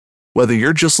Whether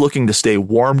you're just looking to stay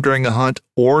warm during a hunt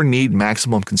or need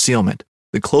maximum concealment,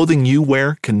 the clothing you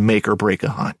wear can make or break a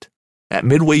hunt. At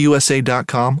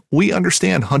MidwayUSA.com, we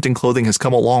understand hunting clothing has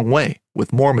come a long way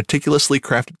with more meticulously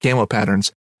crafted camo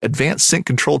patterns, advanced scent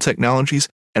control technologies,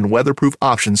 and weatherproof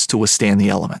options to withstand the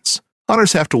elements.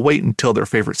 Hunters have to wait until their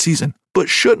favorite season, but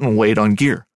shouldn't wait on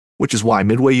gear, which is why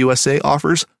Midway USA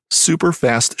offers super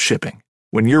fast shipping.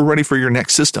 When you're ready for your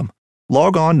next system,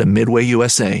 log on to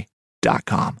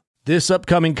MidwayUSA.com. This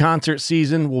upcoming concert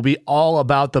season will be all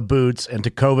about the boots, and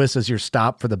Tecovas is your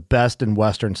stop for the best in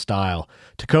Western style.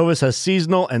 Tecovas has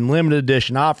seasonal and limited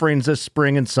edition offerings this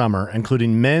spring and summer,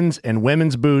 including men's and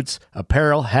women's boots,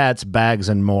 apparel, hats, bags,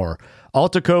 and more. All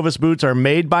Tecovas boots are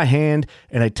made by hand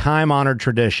in a time-honored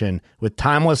tradition with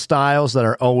timeless styles that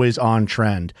are always on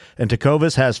trend. And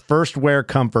Tecovas has first wear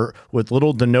comfort with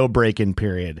little to no break-in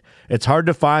period. It's hard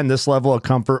to find this level of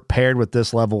comfort paired with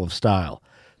this level of style.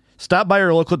 Stop by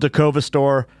your local Tecovas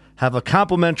store, have a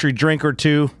complimentary drink or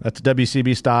two, that's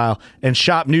WCB style, and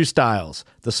shop new styles.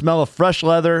 The smell of fresh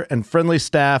leather and friendly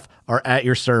staff are at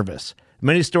your service.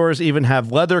 Many stores even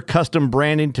have leather custom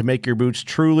branding to make your boots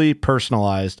truly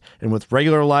personalized. And with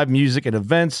regular live music and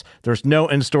events, there's no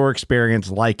in-store experience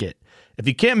like it. If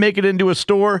you can't make it into a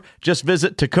store, just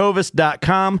visit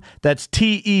Tecovas.com. That's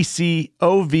TECOVAS.com.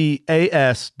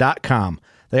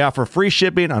 They offer free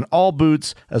shipping on all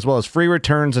boots, as well as free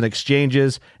returns and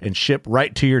exchanges, and ship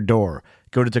right to your door.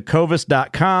 Go to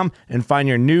Tecovas.com and find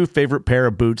your new favorite pair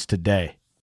of boots today.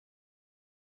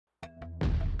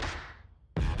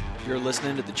 You're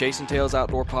listening to the Chasing Tales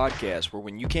Outdoor Podcast, where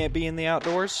when you can't be in the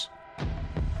outdoors,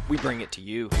 we bring it to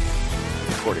you.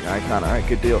 Recording icon. All right,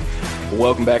 good deal. Well,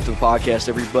 welcome back to the podcast,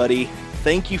 everybody.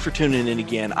 Thank you for tuning in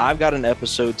again. I've got an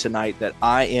episode tonight that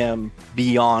I am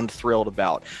beyond thrilled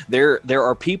about. There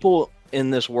are people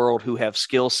in this world who have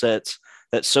skill sets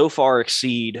that so far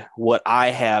exceed what I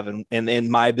have and in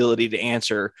my ability to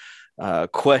answer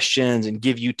questions and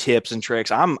give you tips and tricks.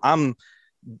 I'm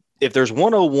if there's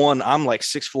 101, I'm like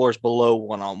 6 floors below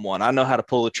one-on-one. I know how to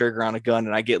pull the trigger on a gun,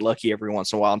 and I get lucky every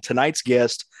once in a while. And tonight's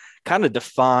guest kind of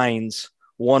defines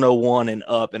 101 and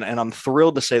up. And I'm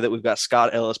thrilled to say that we've got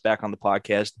Scott Ellis back on the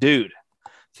podcast. Dude,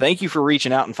 thank you for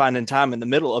reaching out and finding time in the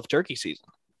middle of turkey season.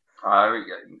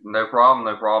 No problem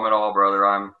at all, brother.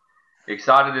 I'm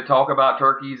excited to talk about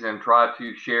turkeys and try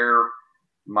to share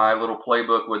my little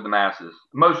playbook with the masses.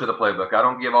 Most of the playbook. I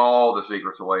don't give all the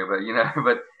secrets away, but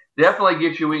definitely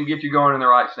we can get you going in the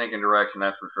right stinking direction,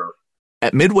 that's for sure.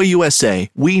 At Midway USA,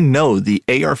 we know the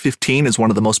AR-15 is one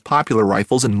of the most popular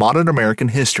rifles in modern American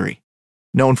history.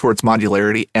 Known for its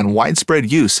modularity and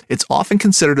widespread use, it's often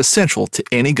considered essential to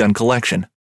any gun collection.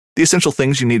 The essential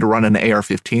things you need to run an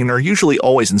AR-15 are usually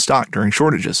always in stock during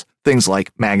shortages, things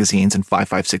like magazines and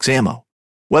 5.56 ammo.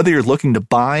 Whether you're looking to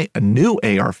buy a new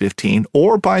AR-15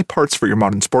 or buy parts for your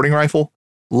modern sporting rifle,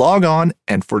 log on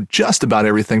and for just about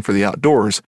everything for the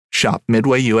outdoors, shop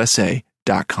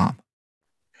MidwayUSA.com.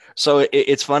 So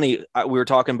it's funny. We were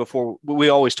talking before. We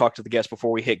always talk to the guests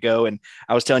before we hit go. And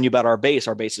I was telling you about our base.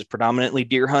 Our base is predominantly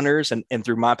deer hunters. And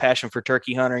through my passion for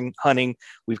turkey hunting,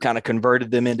 we've kind of converted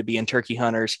them into being turkey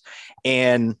hunters.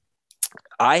 And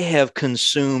I have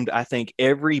consumed, I think,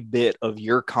 every bit of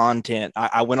your content.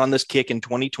 I went on this kick in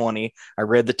 2020. I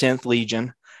read the 10th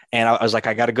Legion. And I was like,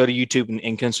 I got to go to YouTube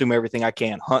and consume everything I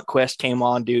can. Hunt Quest came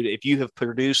on, dude. If you have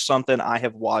produced something, I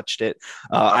have watched it.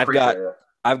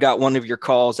 I've got one of your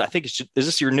calls. I think is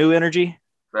this your new energy?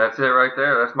 That's it right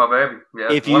there. That's my baby. Yeah,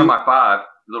 one of my 5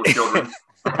 little children.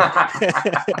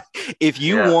 If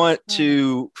you want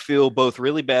to feel both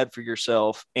really bad for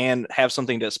yourself and have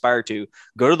something to aspire to,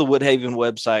 go to the Woodhaven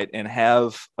website and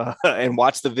have and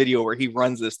watch the video where he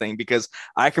runs this thing, because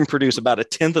I can produce about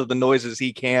 1/10 of the noises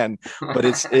he can, but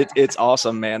it's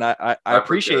awesome, man. I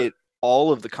appreciate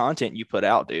all of the content you put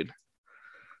out, dude.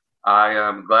 I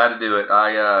am glad to do it.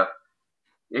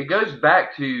 It goes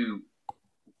back to,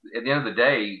 at the end of the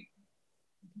day,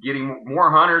 getting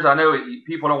more hunters. I know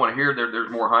people don't want to hear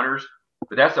there's more hunters,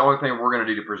 but that's the only thing we're going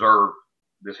to do to preserve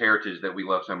this heritage that we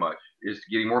love so much, is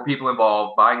getting more people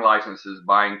involved, buying licenses,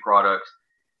 buying products.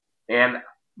 And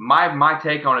my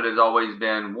take on it has always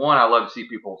been, one, I love to see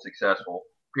people successful,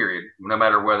 period, no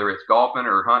matter whether it's golfing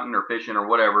or hunting or fishing or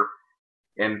whatever.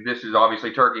 And this is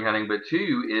obviously turkey hunting, but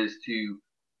 2 is to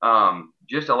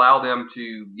just allow them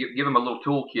to give them a little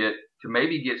toolkit to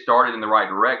maybe get started in the right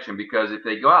direction. Because if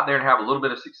they go out there and have a little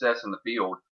bit of success in the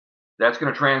field, that's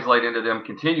going to translate into them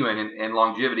continuing in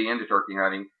longevity into turkey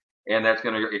hunting. And that's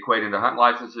going to equate into hunt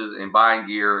licenses and buying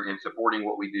gear and supporting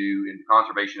what we do in the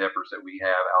conservation efforts that we have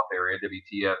out there at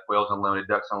WTF, Quails Unlimited,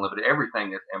 Ducks Unlimited,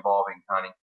 everything that's involving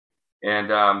hunting.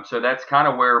 And so that's kind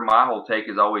of where my whole take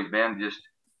has always been, just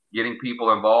getting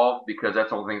people involved, because that's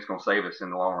the only thing that's going to save us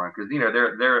in the long run. Because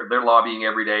they're lobbying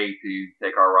every day to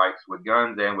take our rights with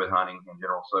guns and with hunting in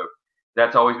general. So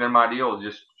that's always been my deal,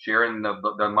 just sharing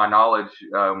my knowledge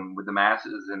with the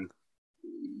masses. And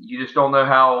you just don't know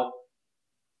how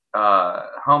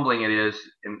humbling it is,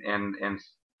 and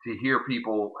to hear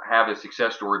people have a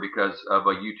success story because of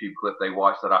a YouTube clip they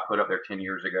watched that I put up there 10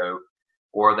 years ago,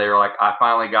 or they're like, I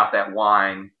finally got that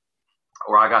wine,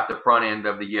 or I got the front end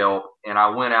of the Yelp, and I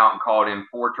went out and called in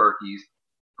 4 turkeys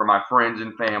for my friends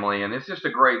and family. And it's just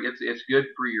it's good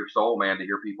for your soul, man, to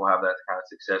hear people have that kind of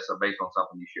success based on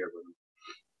something you shared with them.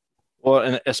 Well,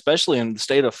 and especially in the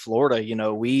state of Florida,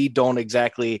 we've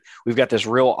got this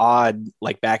real odd,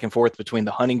 like, back and forth between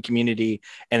the hunting community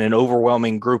and an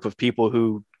overwhelming group of people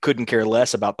who couldn't care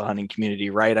less about the hunting community,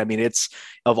 right? I mean, it's,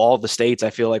 of all the states, I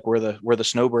feel like we're the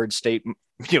snowbird state,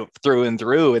 through and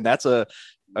through. And that's a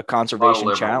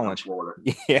conservation challenge.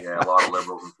 Yeah, a lot of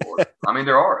liberals in Florida. I mean,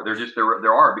 there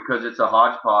are because it's a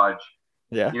hodgepodge.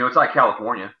 Yeah. It's like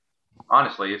California.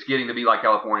 Honestly, it's getting to be like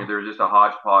California. There's just a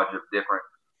hodgepodge of different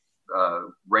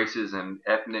races and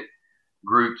ethnic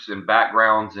groups and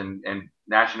backgrounds and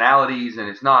nationalities, and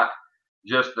it's not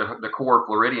just the core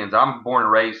Floridians. I'm born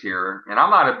and raised here, and I'm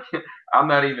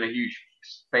not even a huge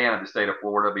fan of the state of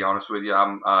Florida, to be honest with you.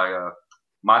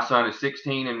 My son is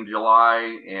 16 in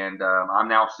July, and I'm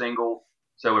now single.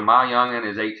 So when my youngin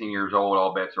is 18 years old,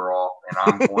 all bets are off, and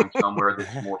I'm going somewhere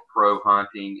that's more pro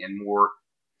hunting and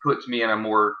puts me in a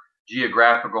more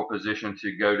geographical position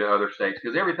to go to other states.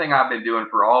 Because everything I've been doing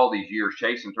for all these years,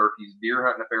 chasing turkeys, deer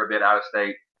hunting a fair bit out of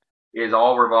state, is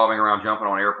all revolving around jumping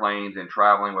on airplanes and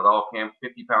traveling with all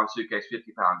 50-pound suitcase,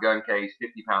 50-pound gun case,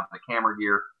 50 pounds of camera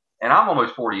gear. And I'm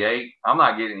almost 48. I'm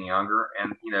not getting any younger,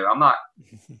 and I'm not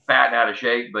fat and out of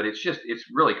shape, but it's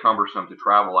really cumbersome to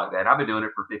travel like that. I've been doing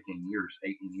it for 15 years,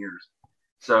 18 years.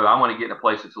 So I want to get in a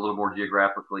place that's a little more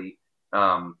geographically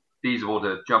feasible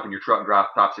to jump in your truck and drive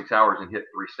top 6 hours and hit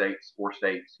 4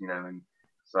 states, and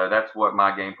so that's what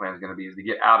my game plan is going to be, is to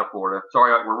get out of Florida.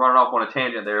 Sorry, we're running off on a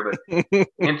tangent there, but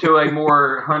into a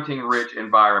more hunting rich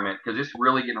environment, because it's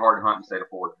really getting hard to hunt in the state of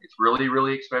Florida. It's really,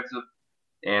 really expensive.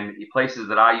 And places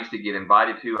that I used to get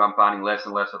invited to, I'm finding less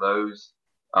and less of those.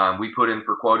 We put in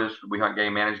for quotas. We hunt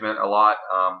game management a lot.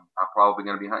 I'm probably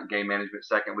going to be hunting game management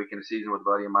second week in the season with a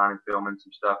buddy of mine and filming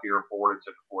some stuff here in Florida and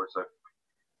so forth. So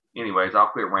anyways, I'll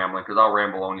quit rambling, because I'll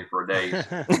ramble on you for days.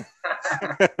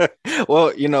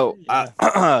 Well,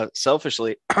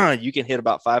 selfishly, you can hit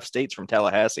about 5 states from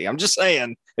Tallahassee. I'm just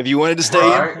saying, if you wanted to stay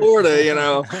in Florida,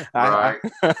 Right.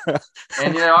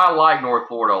 And, I like North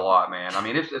Florida a lot, man. I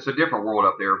mean, it's a different world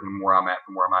up there from where I'm at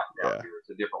down here. It's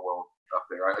a different world up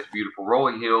there. Right? It's beautiful.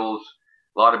 Rolling hills,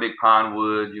 a lot of big pine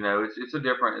woods. It's a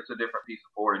different piece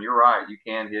of Florida. And you're right. You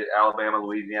can hit Alabama,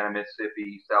 Louisiana,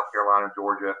 Mississippi, South Carolina,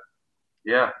 Georgia.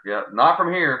 Yeah. Not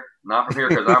from here,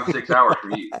 because I'm 6 hours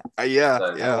from you. Yeah.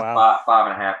 Wow.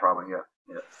 5.5 probably.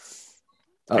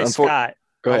 Yeah. Hey, Scott,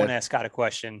 go ahead. I want to ask Scott a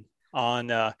question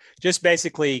on just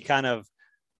basically kind of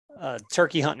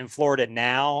turkey hunting in Florida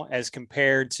now as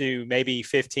compared to maybe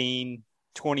 15,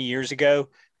 20 years ago.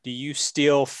 Do you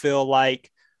still feel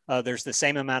like there's the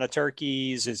same amount of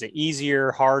turkeys? Is it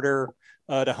easier, harder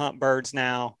to hunt birds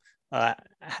now?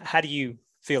 How do you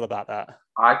feel about that?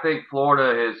 I think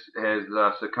Florida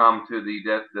has succumbed to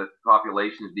the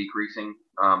population is decreasing.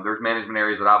 There's management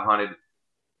areas that I've hunted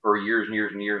for years and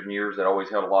years and years and years that always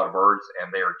held a lot of birds,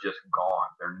 and they are just gone.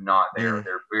 They're not there.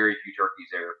 There are very few turkeys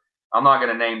there. I'm not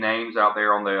going to name names out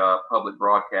there on the public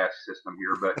broadcast system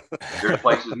here, but there's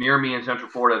places near me in Central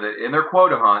Florida and they're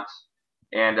quota hunts.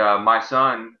 And my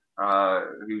son,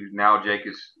 who's now Jake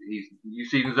youth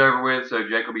season's over with, so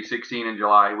Jake will be 16 in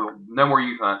July. No more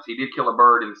youth hunts. He did kill a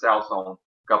bird in the South Zone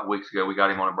a couple weeks ago. We got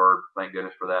him on a bird, thank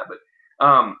goodness for that. But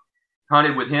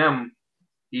hunted with him.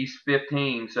 He's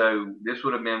 15, so this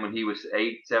would have been when he was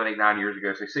 7, 8, 9 years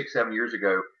ago, so 6, 7 years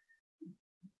ago.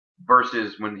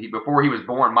 Versus before he was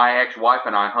born, my ex-wife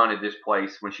and I hunted this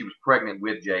place when she was pregnant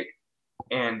with Jake,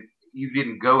 and you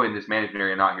didn't go in this management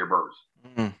area and not hear birds.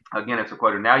 Again, it's a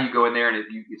quota. Now you go in there and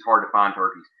it's hard to find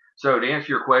turkeys. So to answer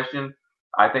your question,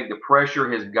 I think the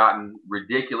pressure has gotten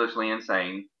ridiculously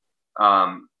insane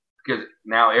because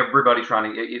now everybody's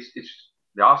trying to. It's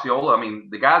the Osceola. I mean,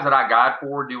 the guys that I guide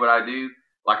for do what I do.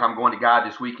 Like I'm going to guide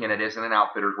this weekend at S&N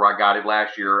Outfitters where I guided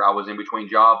last year. I was in between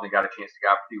jobs and got a chance to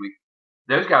guide for 2 weeks.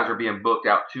 Those guys are being booked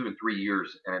out 2 and 3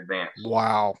 years in advance.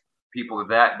 Wow. People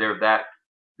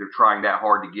they're trying that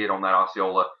hard to get on that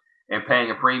Osceola and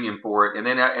paying a premium for it. And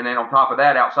then on top of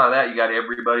that, outside of that, you got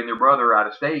everybody and their brother out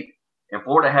of state. And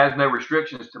Florida has no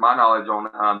restrictions, to my knowledge, on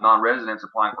non-residents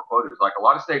applying for quotas. Like a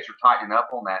lot of states are tightening up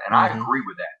on that, and I agree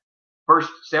with that. First,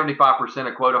 75%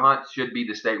 of quota hunts should be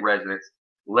the state residents.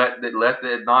 Let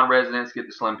the non-residents get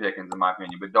the slim pickings, in my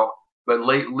opinion, but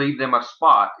leave them a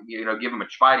spot. Give them a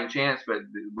fighting chance. But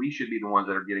we should be the ones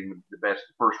that are getting the best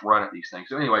first run at these things.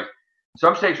 So, anyways,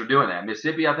 some states are doing that.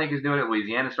 Mississippi, I think, is doing it.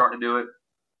 Louisiana's starting to do it.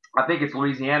 I think it's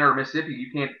Louisiana or Mississippi.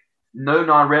 You can't. No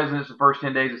non-residents the first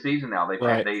 10 days of season now.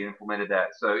 They implemented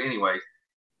that. So, anyways,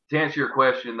 to answer your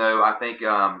question, though, I think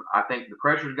the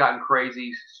pressure's gotten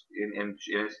crazy and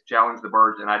it's challenged the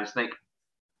birds. And I just think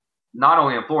not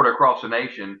only in Florida, across the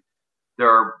nation, there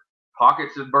are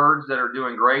pockets of birds that are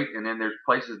doing great, and then there's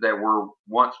places that were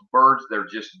once birds.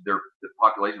 The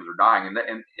populations are dying. And the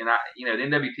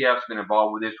NWTF's been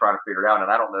involved with this, trying to figure it out.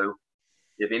 And I don't know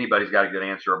if anybody's got a good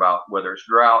answer about whether it's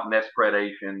drought, nest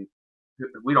predation.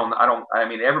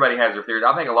 Everybody has their theories.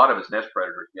 I think a lot of it's nest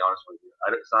predators, to be honest with you.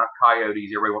 It's not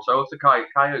coyotes. Everybody will say, it's the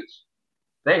coyotes.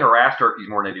 They harass turkeys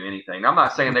more than they do anything. Now, I'm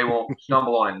not saying they won't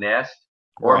stumble on a nest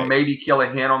or maybe kill a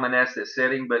hen on the nest that's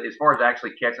sitting, but as far as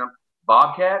actually catching them,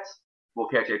 bobcats will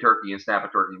catch a turkey and snap a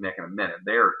turkey's neck in a minute.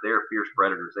 They're fierce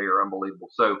predators. They are unbelievable.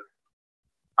 So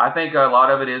I think a lot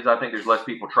of it is, I think there's less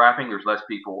people trapping. There's less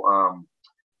people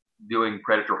doing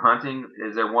predator hunting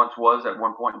as there once was at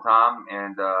one point in time.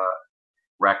 And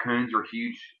raccoons are a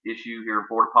huge issue here in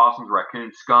Florida. Possums,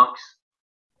 raccoons, skunks,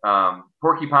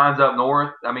 porcupines up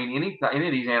north. I mean, any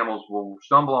of these animals will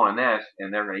stumble on a nest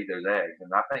and they're going to eat those eggs.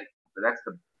 And I think that's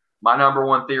my number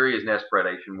one theory is nest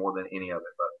predation more than any of it.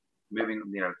 But moving,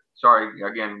 sorry,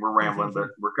 again, we're rambling, but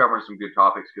we're covering some good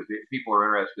topics because people are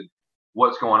interested.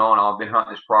 What's going on? I've been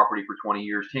hunting this property for 20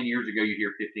 years. 10 years ago, you'd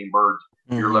hear 15 birds.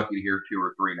 You're lucky to hear 2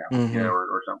 or 3 now,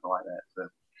 or something like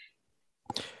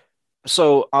that.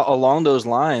 So along those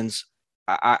lines,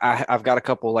 I've got a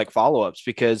couple like follow-ups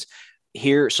because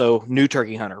real new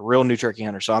turkey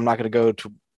hunter. So I'm not going to go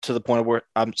to the point where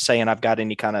I'm saying I've got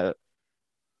any kind of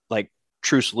like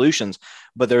true solutions,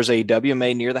 but there's a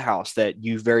WMA near the house that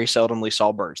you very seldomly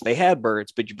saw birds. They had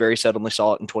birds, but you very seldomly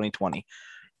saw it in 2020.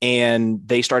 And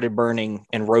they started burning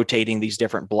and rotating these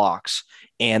different blocks,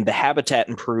 and the habitat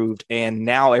improved. And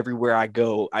now everywhere I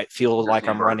go, I feel like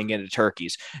I'm running into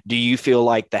turkeys. Do you feel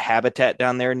like the habitat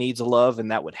down there needs a love and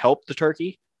that would help the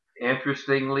turkey?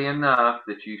 Interestingly enough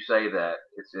that you say that,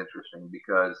 it's interesting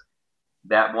because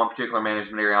that one particular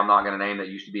management area I'm not going to name that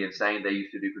used to be insane. They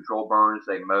used to do control burns.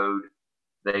 They mowed.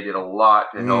 They did a lot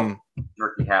to help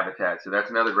turkey habitat. So that's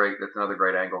another great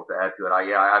angle to add to it.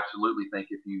 I absolutely think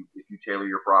if you tailor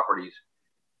your properties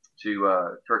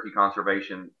to turkey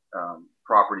conservation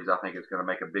properties, I think it's going to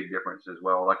make a big difference as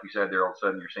well. Like you said, there all of a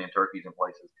sudden you're seeing turkeys in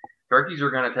places. Turkeys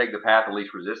are going to take the path of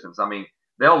least resistance. I mean,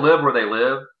 they'll live where they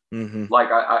live. Mm-hmm. Like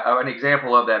an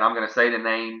example of that, and I'm going to say the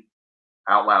name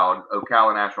out loud: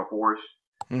 Ocala National Forest.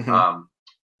 Mm-hmm.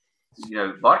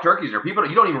 A lot of turkeys there.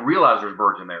 You don't even realize there's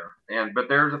birds in there, but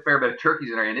there's a fair bit of turkeys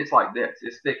in there, and it's like this.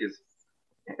 It's thick as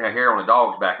a hair on a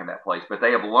dog's back in that place. But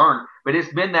they have learned. But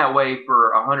it's been that way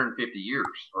for 150 years,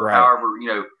 or however.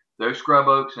 Those scrub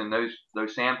oaks and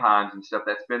those sand pines and stuff.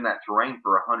 That's been that terrain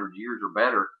for 100 years or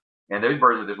better, and those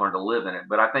birds have just learned to live in it.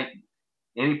 But I think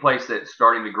any place that's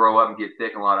starting to grow up and get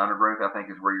thick and a lot of undergrowth, I think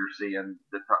is where you're seeing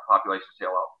the population tail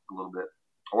off a little bit,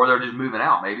 or they're just moving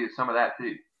out. Maybe it's some of that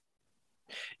too.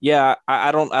 Yeah,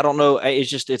 I don't know.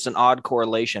 It's an odd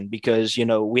correlation because,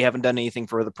 we haven't done anything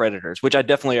for the predators, which I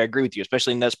definitely agree with you,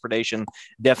 especially nest predation,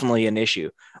 definitely an issue.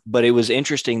 But it was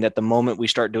interesting that the moment we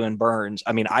start doing burns,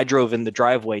 I mean, I drove in the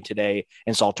driveway today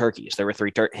and saw turkeys. There were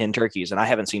 3 hen turkeys, and I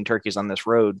haven't seen turkeys on this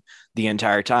road the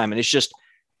entire time. And it's just,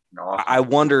 awesome. I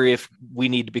wonder if we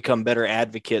need to become better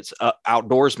advocates,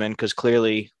 outdoorsmen, because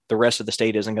clearly the rest of the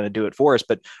state isn't going to do it for us.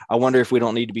 But I wonder if we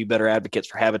don't need to be better advocates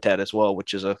for habitat as well,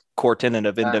 which is a core tenet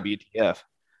of NWTF.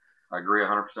 I agree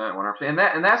 100%,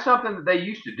 100%. And that's something that they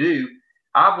used to do.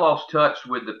 I've lost touch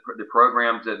with the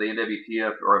programs that the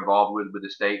NWTF are involved with the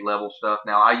state level stuff.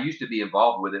 Now, I used to be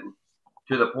involved with it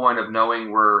to the point of knowing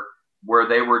where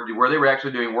they were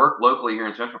actually doing work locally here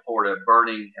in Central Florida,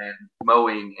 burning and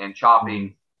mowing and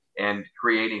chopping and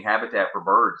creating habitat for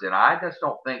birds. And I just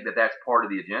don't think that that's part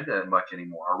of the agenda much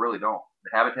anymore. I really don't. The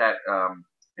habitat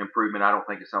improvement, I don't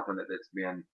think is something that's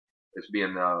being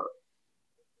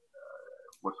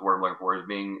what's the word I'm looking for? Is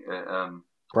being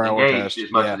engaged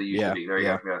as much as it used to be. There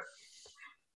you go.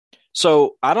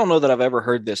 So I don't know that I've ever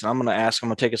heard this, and I'm going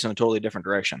to take us in a totally different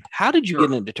direction. How did you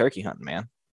get into turkey hunting, man?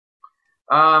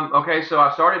 Okay, so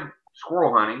I started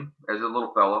squirrel hunting as a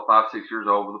little fellow, 5-6 years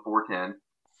old with a 410.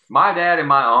 My dad and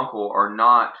my uncle are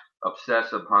not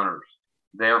obsessive hunters.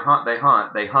 They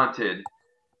hunted.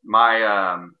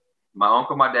 My my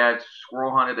uncle, my dad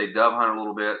squirrel hunted. They dove hunted a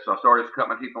little bit, so I started to cut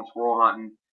my teeth on squirrel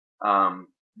hunting.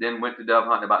 Then went to dove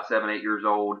hunting about 7, 8 years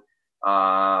old.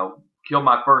 Killed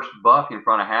my first buck in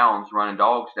front of hounds running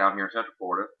dogs down here in Central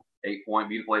Florida. 8-point,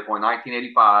 beautiful 8-point,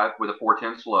 1985 with a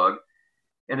 410 slug,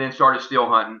 and then started steel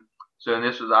hunting. So in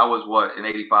I was in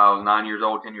 85, I was 9 years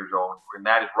old, 10 years old, and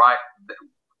that is right.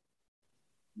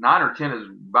 9 or 10 is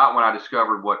about when I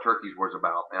discovered what turkeys was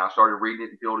about, and I started reading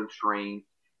it in Field and Stream.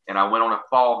 And I went on a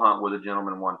fall hunt with a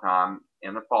gentleman one time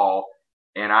in the fall,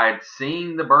 and I had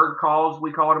seen the bird calls,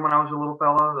 we called them when I was a little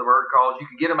fella. The bird calls, you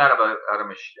can get them at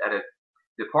a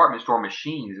department store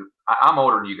machines. I'm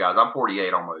older than you guys. I'm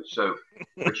 48 almost. So,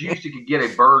 but you used to get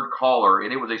a bird caller,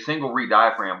 and it was a single reed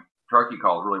diaphragm turkey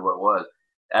call, is really what it was,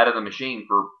 out of the machine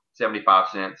for 75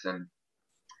 cents. And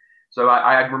so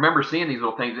I remember seeing these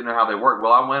little things, didn't know how they worked.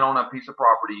 Well, I went on a piece of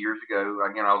property years ago.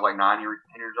 Again, I was like 10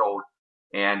 years old,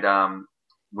 and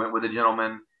went with a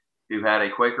gentleman who had a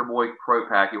Quaker Boy Pro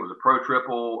Pack. It was a Pro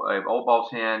Triple, a Old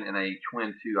Boss hen, and a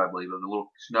Twin 2, I believe. It was a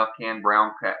little snuff can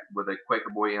brown pack with a Quaker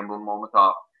Boy emblem on the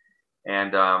top.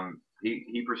 And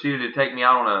he proceeded to take me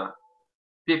out on a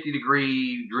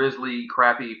 50-degree, drizzly,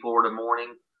 crappy Florida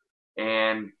morning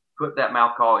and put that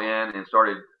mouth call in and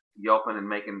started yelping and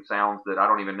making sounds that I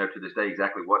don't even know to this day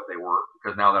exactly what they were,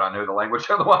 because now that I know the language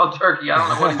of the wild turkey, I don't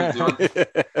know what he was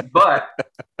doing. But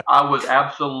I was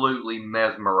absolutely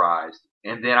mesmerized.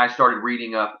 And then I started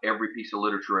reading up every piece of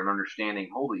literature and understanding,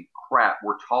 holy crap,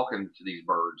 we're talking to these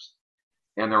birds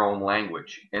in their own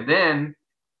language. And then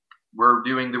we're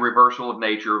doing the reversal of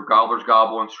nature. Gobblers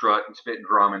gobble and strut and spit and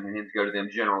drum, and hens go to them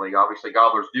generally. Obviously,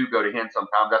 gobblers do go to hens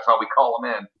sometimes. That's how we call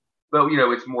them in. But,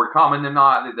 it's more common than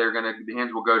not that the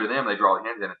hens will go to them. They draw the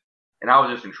hens in it. And I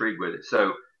was just intrigued with it.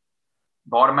 So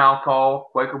bought a mouth call.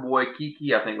 Quaker Boy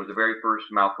Kiki, I think, was the very first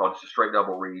mouth call, just a straight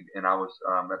double reed. And I was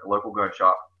at the local gun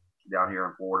shop down here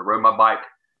in Florida. Rode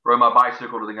my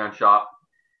bicycle to the gun shop.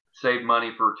 Saved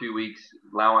money for 2 weeks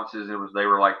allowances. They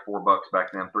were like $4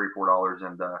 back then, $3-4,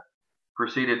 and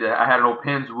proceeded to. I had an old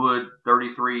Penswood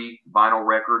 33 vinyl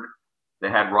record that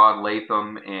had Rod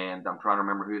Latham, and I'm trying to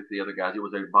remember who's the other guys. It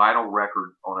was a vinyl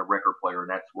record on a record player,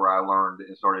 and that's where I learned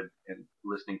and started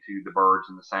listening to the birds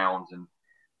and the sounds and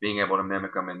being able to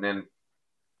mimic them. And then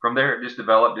from there, it just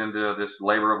developed into this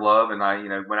labor of love. And I,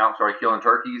 went out and started killing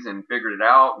turkeys and figured it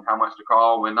out and how much to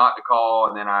call, when not to call.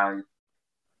 And then I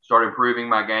started improving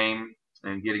my game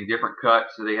and getting different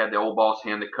cuts. So they had the Old Boss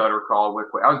hen, the cutter call with.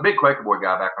 I was a big Quaker Boy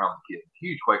guy back when I was a kid.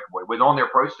 Huge Quaker Boy. Was on their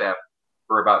pro staff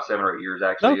for about 7 or 8 years,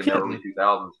 actually, in the early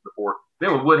 2000s. Before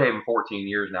been with Woodhaven 14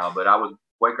 years now, but I've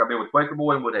been with Quaker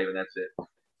Boy and Woodhaven. That's it.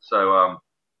 So,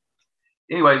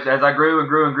 anyways, as I grew and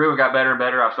grew and grew and got better and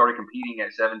better, I started competing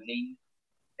at 17,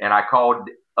 and I called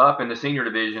up in the senior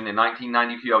division in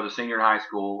 1992. I was a senior in high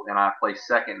school, and I placed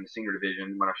second in the senior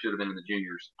division when I should have been in the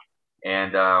juniors.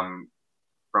 And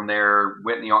from there,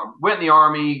 went in the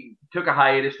Army, took a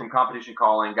hiatus from competition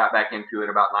calling, got back into it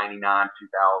about 99, 2000.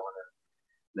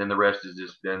 Then the rest has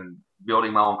just been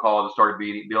building my own calls. I started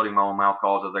building my own mouth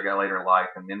calls as I got later in life,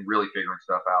 and then really figuring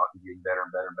stuff out and getting better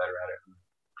and better and better at it.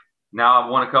 Now I've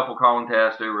won a couple calling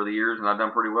tests over the years, and I've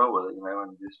done pretty well with it,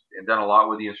 and done a lot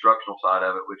with the instructional side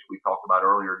of it, which we talked about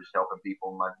earlier, just helping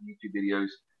people in my YouTube videos.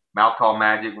 Mouth Call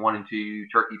Magic 1 and 2,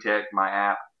 Turkey Tech, my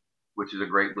app, which is a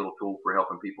great little tool for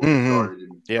helping people get started.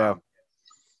 Yeah.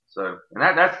 So, and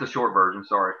that's the short version.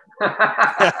 Sorry.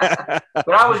 But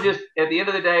I was just, at the end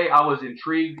of the day, I was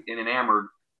intrigued and enamored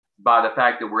by the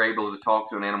fact that we're able to talk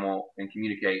to an animal and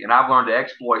communicate. And I've learned to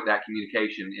exploit that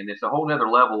communication. And it's a whole nother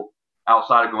level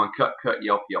outside of going cut, cut,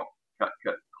 yelp, yelp, cut,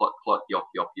 cut, cluck, cluck, yelp,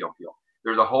 yelp, yelp, yelp.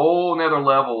 There's a whole nother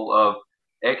level of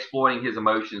exploiting his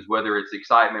emotions, whether it's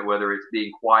excitement, whether it's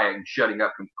being quiet and shutting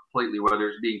up completely, whether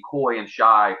it's being coy and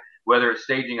shy, whether it's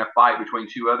staging a fight between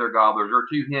two other gobblers or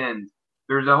two hens.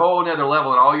 There's a whole nother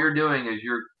level, and all you're doing is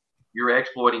you're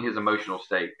exploiting his emotional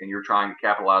state, and you're trying to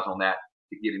capitalize on that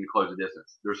to get him to close the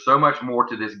distance. There's so much more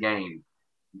to this game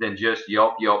than just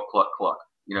yelp, yelp, cluck, cluck.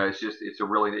 And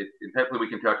hopefully we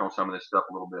can touch on some of this stuff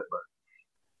a little bit. But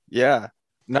yeah,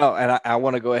 no, and I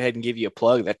want to go ahead and give you a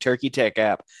plug, that Turkey Tech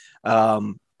app.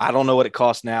 I don't know what it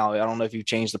costs now. I don't know if you've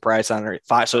changed the price on it.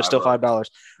 So it's still $5.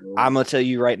 I'm going to tell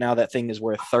you right now, that thing is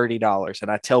worth $30.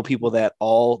 And I tell people that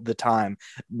all the time.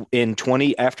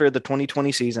 After the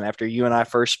 2020 season, after you and I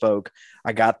first spoke,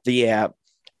 I got the app,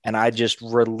 and I just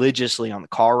religiously, on the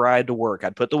car ride to work,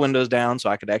 I'd put the windows down so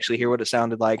I could actually hear what it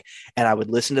sounded like. And I would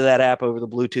listen to that app over the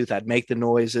Bluetooth. I'd make the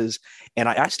noises, and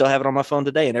I still have it on my phone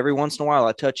today. And every once in a while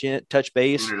I touch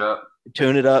base,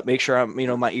 tune it up, make sure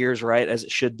I'm, my ears right as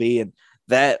it should be. And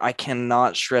That I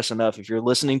cannot stress enough. If you're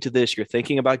listening to this, you're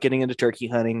thinking about getting into turkey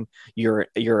hunting, you're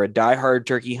a diehard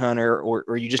turkey hunter,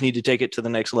 or you just need to take it to the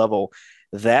next level.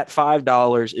 That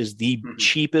 $5 is the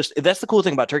cheapest. That's the cool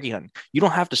thing about turkey hunting. You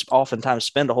don't have to oftentimes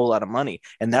spend a whole lot of money,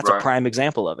 and that's a prime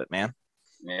example of it, man.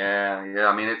 Yeah.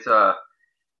 I mean,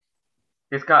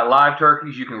 it's got live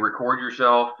turkeys. You can record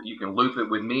yourself. You can loop it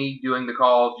with me doing the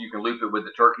calls. You can loop it with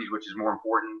the turkeys, which is more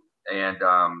important. And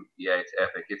it's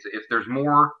epic. If there's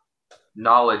more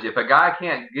knowledge, if a guy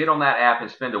can't get on that app and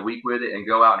spend a week with it and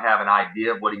go out and have an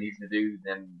idea of what he needs to do,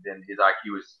 then his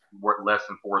IQ is worth less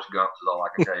than Forrest Gump's, is all I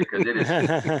can tell you,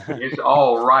 because it's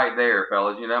all right there,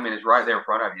 fellas. You know, I mean, it's right there in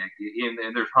front of you.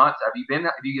 And there's hunts. Have you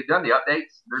done the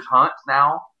updates? There's hunts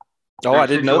now. Oh, I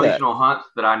didn't know that. Situational hunts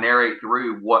that I narrate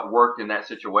through what worked in that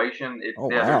situation.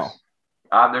 Wow.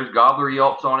 There's gobbler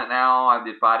yelps on it now. I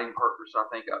did fighting purpose, I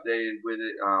think, updated with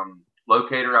it.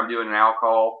 Locator, I'm doing an owl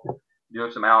call. Doing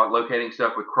some owl locating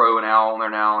stuff with crow and owl on there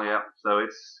now. Yeah. So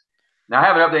now I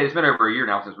haven't updated. It's been over a year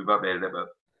now since we've updated it,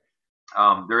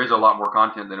 but there is a lot more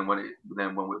content than when it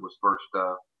was first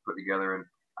put together, and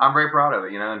I'm very proud of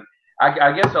it. You know, and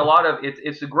I guess a lot of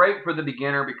it's great for the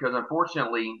beginner because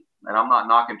unfortunately, and I'm not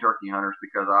knocking turkey hunters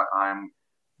because I'm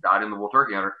dyed in the wool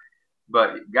turkey hunter,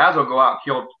 but guys will go out and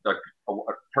kill a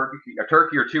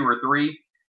turkey or two or three,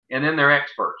 and then they're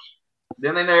experts.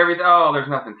 Then they know everything. Oh, there's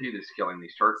nothing to this killing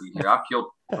these turkeys. You know, I've killed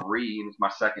 3, and it's my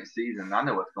second season. I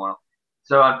know what's going on.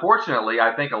 So, unfortunately,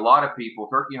 I think a lot of people,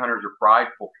 turkey hunters, are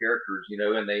prideful characters, you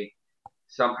know, and they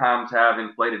sometimes have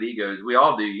inflated egos. We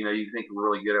all do. You know, you think we're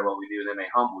really good at what we do, and then they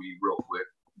humble you real quick.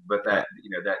 But that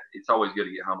it's always good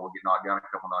to get humbled, get knocked down a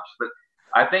couple notches. But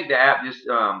I think the app just,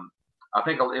 I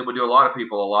think it would do a lot of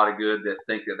people a lot of good that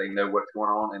think that they know what's going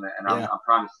on. And I'm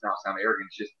trying to not sound arrogant.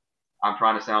 It's just I'm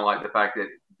trying to sound like the fact that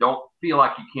don't feel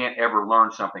like you can't ever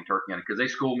learn something turkey hunting, because they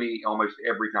school me almost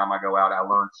every time I go out. I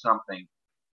learn something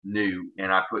new,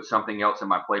 and I put something else in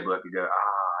my playbook to go, I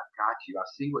got you. I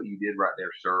see what you did right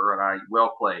there, sir. And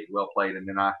well played. And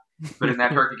then I put it in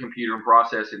that turkey computer and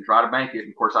process it and try to bank it. And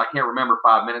of course, I can't remember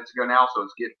 5 minutes ago now, so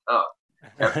it's getting tough.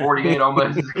 At 48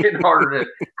 almost, it's getting harder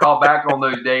to call back on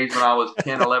those days when I was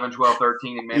 10, 11, 12,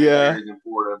 13 in many areas in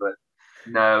Florida. But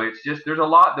no, it's just there's a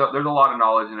lot of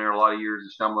knowledge in there, a lot of years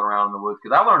of stumbling around in the woods,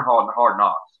 because I learned hard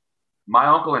knocks. My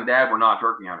uncle and dad were not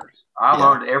turkey hunters. I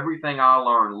learned everything I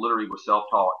learned literally was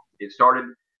self-taught. It started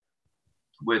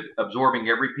with absorbing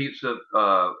every piece of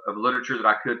literature that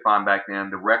I could find back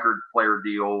then. The record player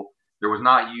deal. There was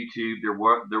not YouTube.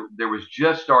 There was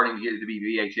just starting to get to be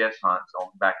VHS hunts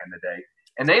back in the day,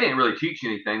 and they didn't really teach you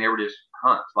anything. They were just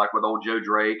hunts, like with old Joe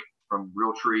Drake from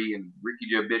Real Tree and Ricky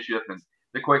Joe Bishop and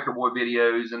the Quaker Boy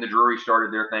videos, and the Drury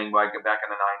started their thing back in the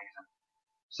 90s. And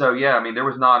so, yeah, I mean, there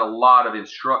was not a lot of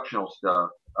instructional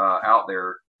stuff out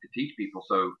there to teach people.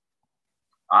 So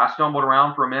I stumbled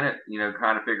around for a minute, you know,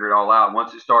 kind of figure it all out.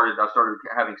 Once it started, I started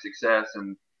having success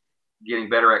and getting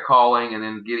better at calling, and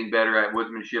then getting better at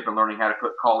woodsmanship and learning how to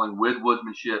put calling with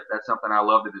woodsmanship. That's something I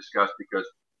love to discuss because,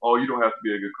 you don't have to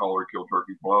be a good caller to kill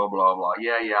turkeys, blah, blah, blah.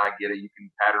 Yeah, I get it. You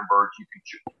can pattern birds.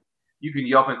 You can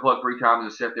yelp and cluck 3 times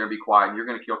and sit there and be quiet, and you're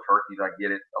going to kill turkeys. I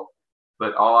get it.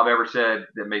 But all I've ever said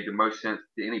that made the most sense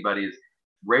to anybody is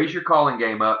raise your calling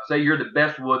game up. Say you're the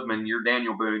best woodsman. You're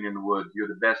Daniel Boone in the woods. You're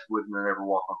the best woodsman that ever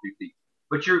walked on 2 feet.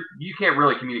 But you can't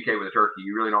really communicate with a turkey.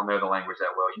 You really don't know the language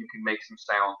that well. You can make some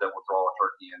sounds that will draw a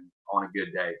turkey in on a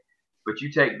good day. But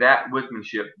you take that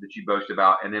woodsmanship that you boast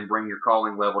about and then bring your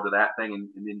calling level to that thing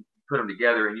and then put them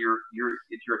together, and you're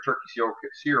a turkey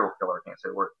serial killer. I can't say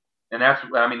the word. And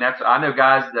I know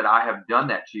guys that I have done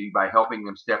that to by helping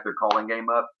them step their calling game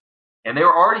up. And they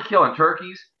were already killing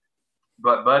turkeys,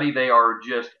 but buddy, they are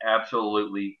just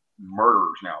absolutely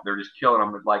murderers now. They're just killing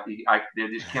them they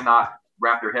just cannot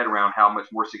wrap their head around how much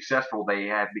more successful they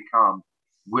have become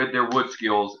with their wood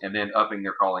skills and then upping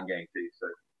their calling game too. So,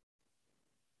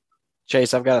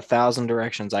 Chase, I've got 1,000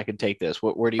 directions I could take this.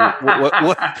 What are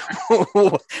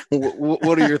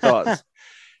your thoughts?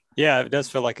 Yeah, it does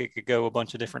feel like it could go a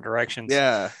bunch of different directions.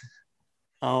 Yeah.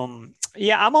 I'm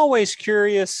always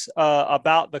curious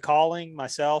about the calling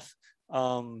myself,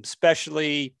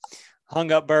 especially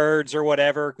hung up birds or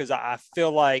whatever, because I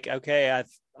feel like, okay,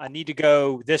 I need to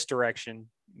go this direction,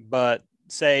 but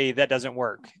say that doesn't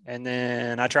work. And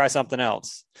then I try something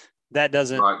else. That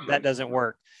doesn't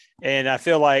work. And I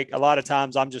feel like a lot of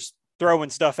times I'm just throwing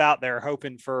stuff out there,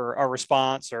 hoping for a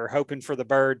response or hoping for the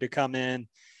bird to come in.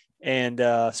 And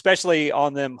especially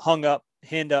on them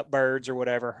henned up birds or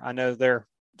whatever. I know they're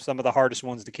some of the hardest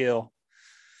ones to kill.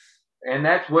 And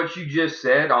that's what you just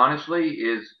said, honestly,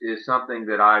 is something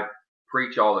that I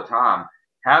preach all the time.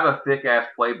 Have a thick ass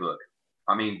playbook.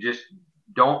 I mean, just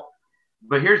don't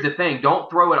But here's the thing: don't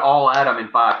throw it all at him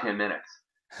in 5-10 minutes.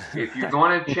 If you're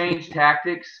going to change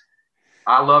tactics,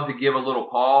 I love to give a little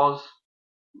pause,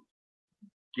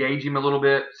 gauge him a little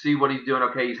bit, see what he's doing.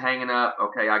 Okay, he's hanging up.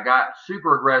 Okay, I got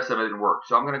super aggressive. It didn't work.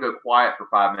 So I'm going to go quiet for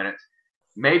 5 minutes,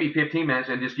 maybe 15 minutes,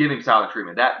 and just give him silent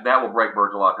treatment. That will break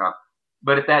birds a lot of time.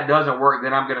 But if that doesn't work,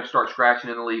 then I'm going to start scratching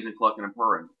in the leaves and clucking and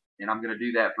purring. And I'm going to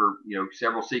do that for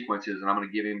several sequences, and I'm going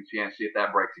to give him a chance to see if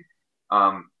that breaks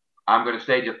him. I'm going to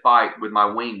stage a fight with my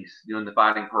wings, doing the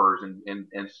fighting purrs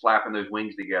and slapping those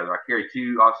wings together. I carry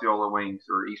 2 Osceola wings,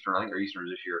 or Eastern. I think they're Easterns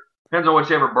this year. Depends on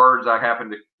whichever birds I happen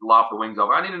to lop the wings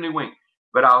off. I need a new wing.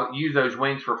 But I'll use those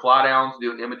wings for fly downs,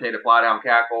 imitate a fly down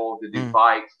cackle, to do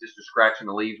fights, just to scratch in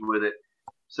the leaves with it.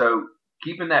 So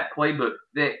keeping that playbook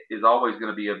thick is always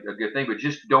going to be a good thing. But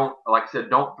just don't, like I said,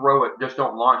 don't throw it. Just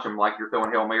don't launch them like you're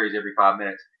throwing Hail Marys every 5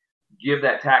 minutes. Give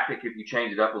that tactic, if you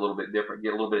change it up a little bit different, get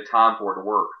a little bit of time for it to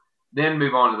work. Then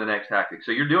move on to the next tactic.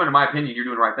 So you're doing, in my opinion, you're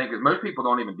doing the right thing, because most people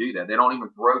don't even do that. They don't even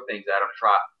throw things at them to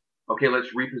try. Okay,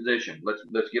 let's reposition.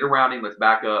 Let's get around him. Let's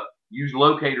back up. Use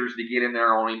locators to get in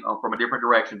there on him from a different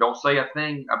direction. Don't say a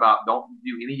thing about, don't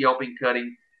do any yelping,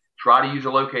 cutting. Try to use a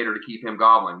locator to keep him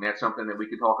gobbling. That's something that we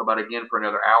could talk about again for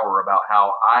another hour, about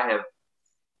how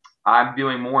I'm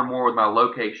doing more and more with my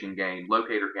locator game,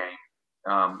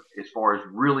 as far as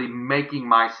really making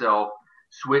myself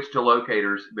switch to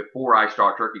locators before I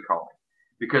start turkey calling.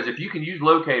 Because if you can use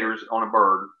locators on a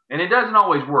bird, and it doesn't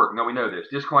always work. No, we know this.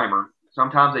 Disclaimer.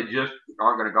 Sometimes they just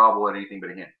aren't going to gobble at anything but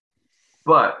a hen.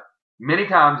 But many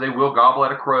times they will gobble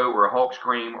at a crow or a hawk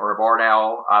scream or a barred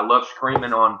owl. I love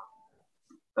screaming on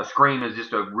a scream is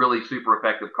just a really super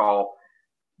effective call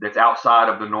that's outside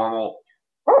of the normal.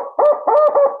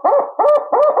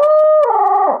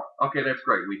 Okay, that's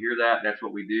great. We hear that. That's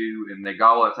what we do. And they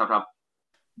gobble at sometimes.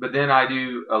 But then I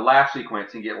do a laugh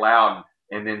sequence and get loud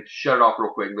and then shut it off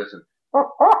real quick and listen.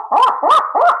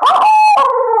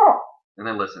 And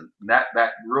then listen. That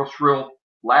real shrill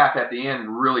laugh at the end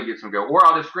really gets them go. Or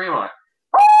I'll just scream on it.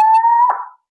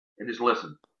 And just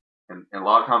listen. And a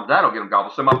lot of times that'll get them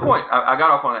gobbled. So my point, I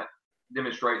got off on that,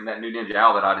 demonstrating that new Ninja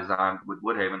Owl that I designed with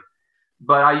Woodhaven.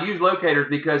 But I use locators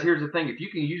because here's the thing. If you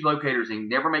can use locators and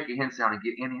never make a hen sound and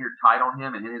get in here tight on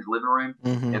him and in his living room,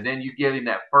 and then you give him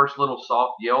that first little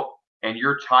soft yelp and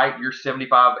you're tight, you're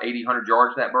 75, 80, 100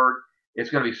 yards to that bird, it's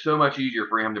going to be so much easier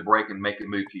for him to break and make a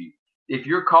move to you. If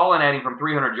you're calling at him from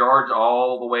 300 yards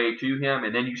all the way to him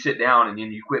and then you sit down and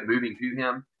then you quit moving to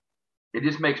him, it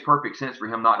just makes perfect sense for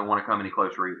him not to want to come any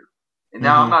closer either. And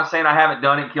now I'm not saying I haven't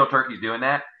done it and killed turkeys doing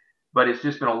that, but it's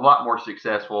just been a lot more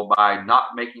successful by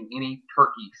not making any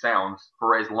turkey sounds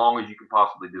for as long as you can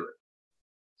possibly do it.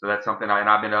 So that's something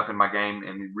I've been up in my game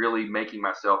and really making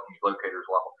myself use locators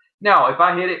a lot. Now, if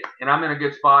I hit it and I'm in a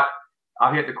good spot,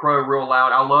 I'll hit the crow real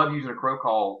loud. I love using a crow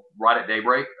call right at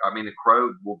daybreak. I mean, the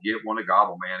crow will get one to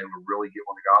gobble, man. It will really get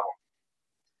one to gobble.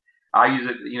 I use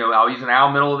it, I'll use an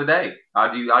owl middle of the day.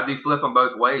 I do flip them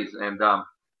both ways. And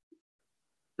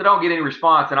if I don't get any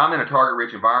response and I'm in a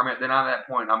target-rich environment, then at that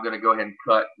point, I'm going to go ahead and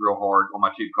cut real hard on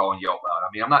my tube call and yelp out. I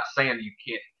mean, I'm not saying you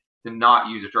can't to not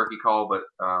use a turkey call, but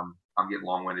I'm getting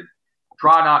long-winded.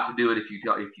 Try not to do it if you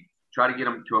try to get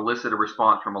them to elicit a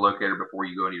response from a locator before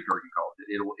you go into your turkey call.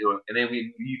 It'll and then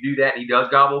when you do that and he does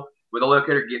gobble, with a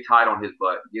locator, get tight on his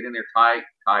butt. Get in there tight.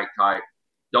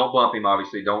 Don't bump him,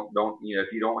 obviously. Don't if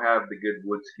you don't have the good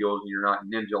wood skills and you're not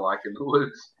ninja-like in the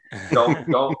woods,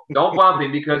 don't bump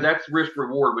him, because that's risk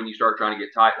reward when you start trying to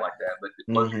get tight like that. But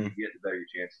the closer you get, the better your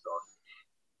chances are.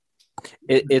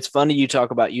 It's funny you talk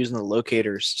about using the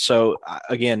locators. So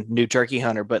again, new turkey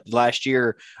hunter, but last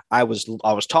year I was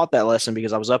taught that lesson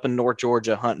because I was up in North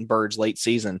Georgia hunting birds late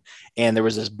season, and there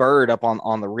was this bird up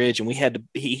on the ridge, and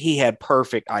he had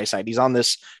perfect eyesight. He's on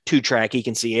this 2-track. He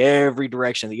can see every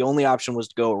direction. The only option was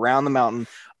to go around the mountain,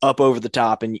 up over the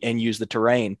top, and use the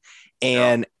terrain.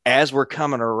 And as we're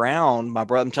coming around,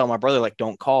 I'm telling my brother, like,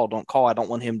 don't call. I don't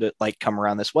want him to come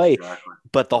around this way. Exactly.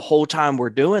 But the whole time we're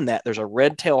doing that, there's a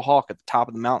red-tailed hawk at the top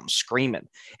of the mountain screaming.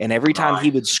 And every time he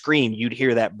would scream, you'd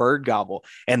hear that bird gobble.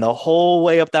 And the whole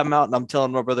way up that mountain, I'm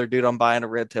telling my brother, dude, I'm buying a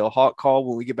red-tailed hawk call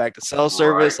when we get back to cell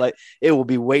service. Like, it will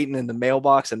be waiting in the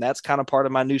mailbox. And that's kind of part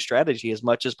of my new strategy as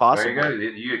much as possible. There you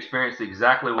go. You experienced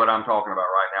exactly what I'm talking about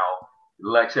right now.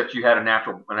 Except you had a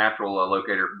natural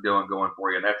locator going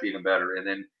for you, and that's even better. And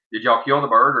then, did y'all kill the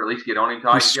bird, or at least get on him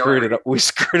tight? We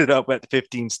screwed it up at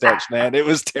 15 steps, man. It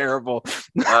was terrible.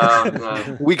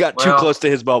 We got too close to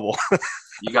his bubble.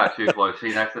 You got too close.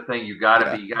 See, that's the thing. You got to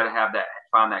have that,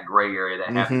 find that gray area,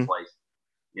 that happy place.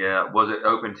 Yeah, was it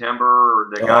open timber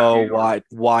that got you?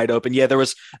 Wide open. Yeah, there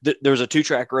was a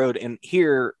 2-track road, and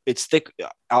here it's thick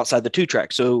outside the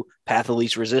 2-track, so path of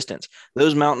least resistance.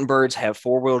 Those mountain birds have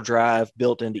 4-wheel drive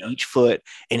built into each foot,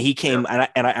 and he came, and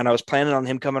I was planning on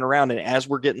him coming around, and as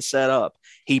we're getting set up,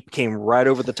 he came right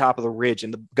over the top of the ridge,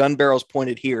 and the gun barrel's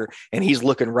pointed here, and he's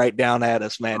looking right down at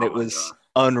us, man. It was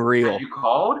unreal. Did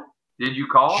you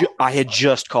call? I had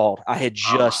just called.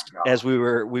 As we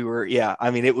were, yeah.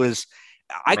 I mean, it was.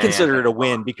 I consider it a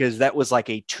win because that was like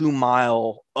a 2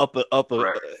 mile up.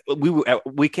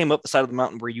 We came up the side of the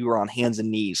mountain where you were on hands and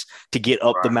knees to get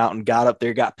up the mountain, got up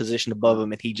there, got positioned above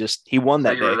him, and he won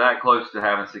that day. You were that close to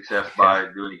having success by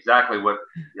doing exactly what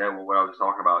I was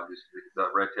talking about. Just the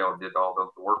red tail did all the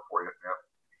work for you.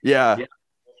 Yeah.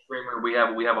 Screamer.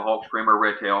 We have a Hawk Screamer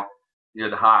red tail. You know,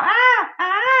 the high.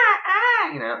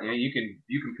 You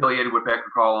can pileated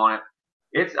woodpecker call on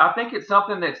it. I think it's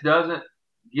something that doesn't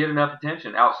get enough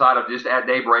attention outside of just at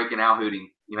daybreak and out hooting,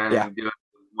 and doing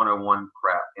 101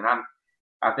 crap. And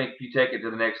I think if you take it to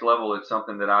the next level, it's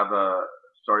something that I've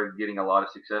started getting a lot of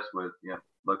success with,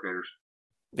 locators.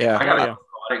 Yeah. I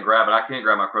didn't grab it. I can't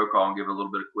grab my crow call and give it a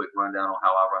little bit of quick rundown on how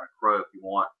I run a crow if you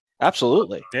want.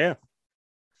 Absolutely. Yeah.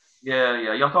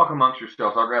 Yeah. Y'all talk amongst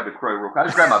yourselves. I'll grab the crow real quick. I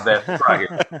just grab my best right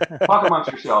here. Talk amongst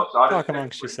yourselves. So talk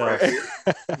amongst yourselves.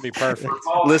 That'd be perfect.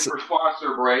 Listen, for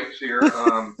sponsor breaks here.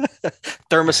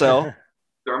 Thermacell.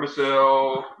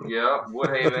 Yeah.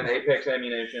 Woodhaven, Apex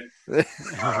Ammunition. There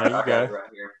you go. Right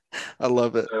here. I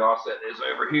love it. So I'll set this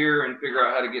over here and figure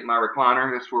out how to get my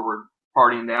recliner. That's where we're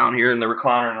partying down here in the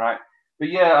recliner, right? But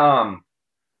yeah,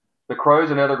 the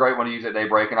crow's another great one to use at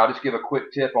daybreak, and I'll just give a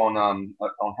quick tip on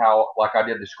how, like I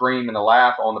did the scream and the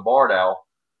laugh on the barred owl.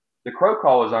 The crow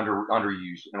call is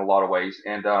underused in a lot of ways,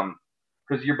 and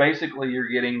because you're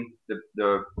getting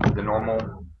the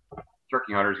normal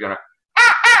turkey hunter is gonna.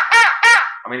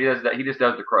 I mean, he does that. He just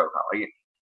does the crow.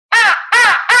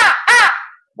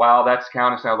 Wow, that's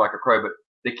kind of sounds like a crow, but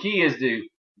the key is to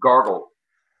gargle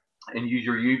and use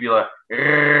your uvula,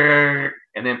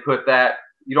 and then put that.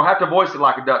 You don't have to voice it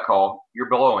like a duck call. You're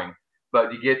blowing,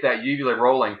 but you get that uvula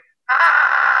rolling.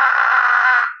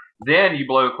 Then you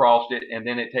blow across it, and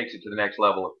then it takes it to the next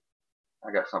level.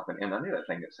 I got something in. I knew that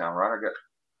thing didn't sound right.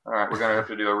 All right, we're gonna have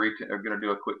to do we're gonna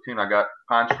do a quick tune. I got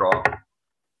pine straw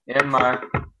in my.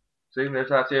 See,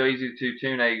 that's how it's so easy to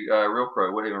tune a real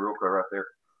crow. What even real crow right there?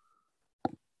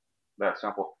 That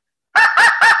simple.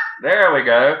 There we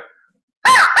go.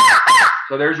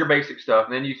 So there's your basic stuff,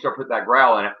 and then you start putting that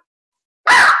growl in it.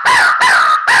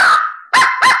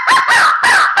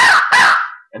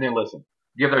 And then listen.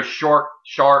 Give those short,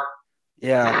 sharp.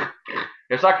 Yeah.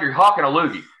 It's like you're hawking a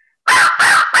loogie.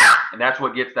 And that's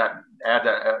what gets that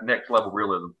next level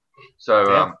realism.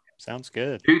 So sounds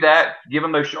good. Do that. Give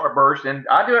them those sharp bursts. And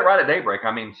I do it right at daybreak.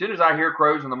 I mean, as soon as I hear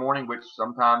crows in the morning, which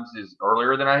sometimes is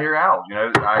earlier than I hear owls,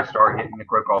 I start hitting the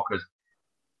crow call because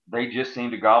they just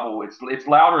seem to gobble. It's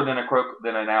louder than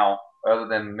an owl, other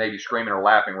than maybe screaming or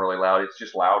laughing really loud. It's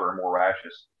just louder and more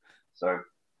raucous. So.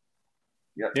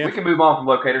 Yeah, we can move on from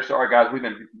locators. Sorry, guys, we've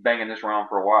been banging this around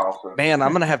for a while. So. Man,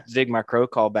 I'm gonna have to dig my crow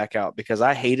call back out because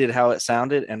I hated how it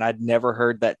sounded, and I'd never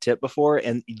heard that tip before.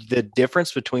 And the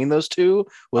difference between those two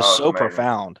was so amazing.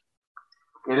 Profound.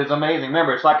 It is amazing.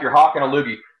 Remember, it's like you're hawking a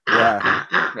loogie. Yeah,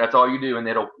 that's all you do, and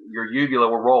your uvula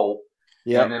will roll.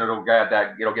 Yeah, and then it'll get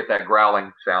that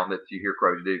growling sound that you hear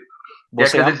crows do. Well,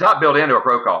 because it's not built into a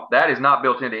crow call. That is not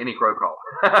built into any crow call.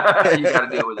 You got to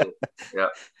deal with it. Yeah.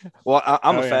 Well,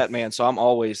 I'm a fat man, so I'm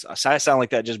always. I sound like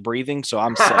that just breathing, so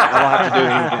I'm set. I don't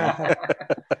have to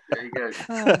do anything.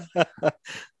 There you go.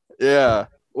 Yeah.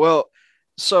 Well,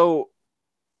 so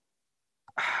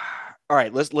all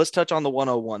right. Let's touch on the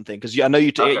 101 thing because I know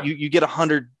you get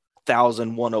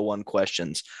 100,000 101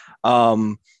 questions,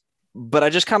 but I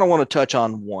just kind of want to touch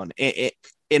on one, and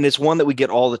it's one that we get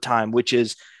all the time, which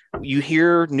is. You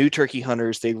hear new turkey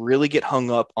hunters, they really get hung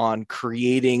up on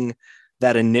creating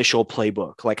that initial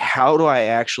playbook. Like, how do I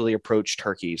actually approach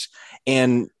turkeys?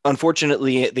 And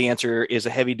unfortunately, the answer is a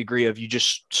heavy degree of you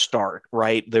just start,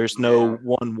 right? There's no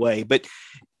one way. But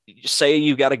say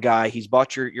you've got a guy, he's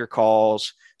bought your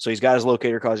calls, so he's got his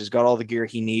locator calls, he's got all the gear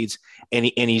he needs, and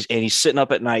he's sitting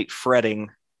up at night fretting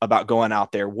about going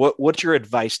out there. What's your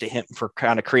advice to him for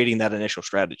kind of creating that initial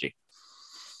strategy?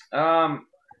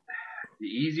 The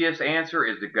easiest answer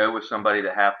is to go with somebody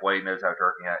that halfway knows how to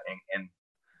turkey hunt and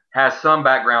has some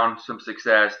background, some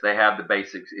success. They have the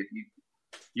basics. If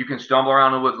you can stumble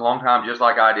around the woods a long time, just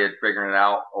like I did, figuring it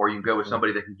out, or you can go with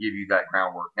somebody that can give you that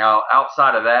groundwork. Now,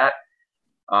 outside of that,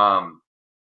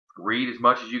 read as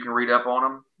much as you can read up on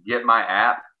them. Get my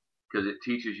app because it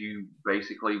teaches you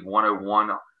basically 101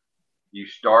 You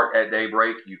start at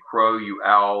daybreak, you crow, you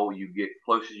owl, you get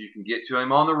close as you can get to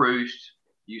him on the roost.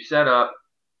 You set up.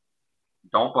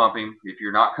 Don't bump him. If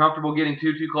you're not comfortable getting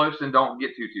too close, then don't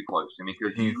get too close. I mean,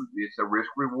 because it's a risk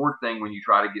reward thing when you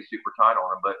try to get super tight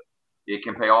on him, but it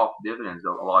can pay off dividends a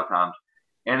lot of times.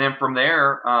 And then from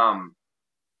there,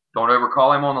 don't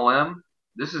overcall him on the limb.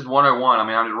 This is 101. I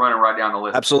mean, I'm just running right down the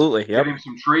list. Absolutely. Yep. Give him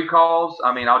some tree calls.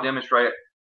 I mean, I'll demonstrate it.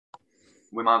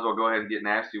 We might as well go ahead and get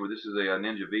nasty with this. Is a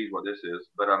Ninja V is what this is.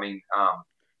 But I mean,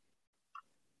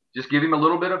 just give him a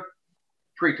little bit of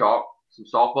tree talk, some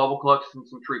soft bubble clucks, and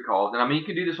some tree calls. And I mean, you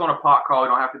can do this on a pot call. You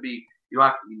don't have to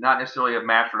not necessarily have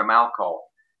mastered a mouth call.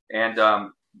 And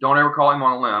don't ever call him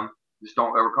on a limb. Just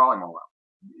don't ever call him on a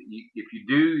limb. If you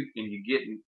do and you get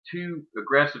too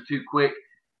aggressive too quick,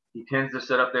 he tends to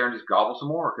sit up there and just gobble some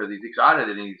more because he's excited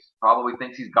and he probably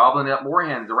thinks he's gobbling up more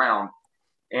hens around.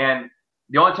 And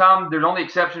there's only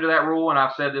exception to that rule, and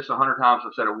I've said this 100 times,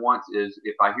 I've said it once, is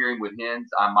if I hear him with hens,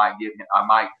 I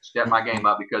might step my game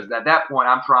up because at that point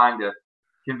I'm trying to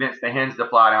convince the hens to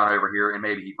fly down over here and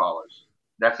maybe he follows.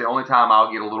 That's the only time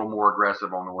I'll get a little more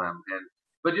aggressive on the limb.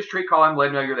 But just tree call him, let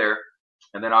him know you're there,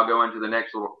 and then I'll go into the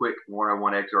next little quick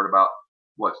 101 excerpt about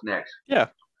what's next. Yeah.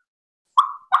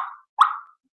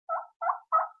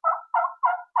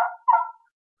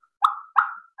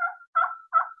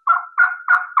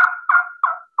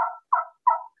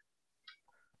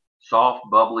 Soft,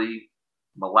 bubbly,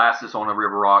 molasses on a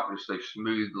river rock, just a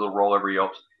smooth little roll over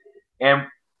yelps, and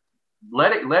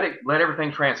let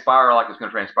everything transpire like it's going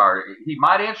to transpire. He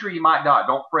might answer, he might not.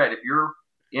 Don't fret. If you're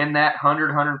in that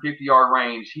 150 yard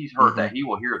range, he's heard that. He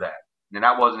will hear that, and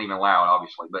that wasn't even loud,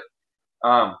 obviously.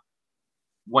 But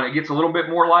when it gets a little bit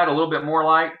more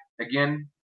light, again,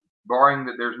 barring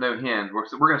that there's no hens,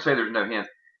 we're going to say there's no hens.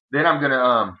 Then I'm going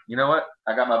to, you know what?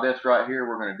 I got my vest right here.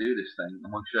 We're going to do this thing.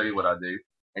 I'm going to show you what I do.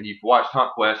 And you've watched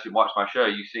Hunt Quest, you've watched my show,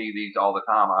 you see these all the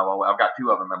time. I've got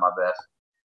 2 of them in my vest.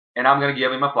 And I'm going to give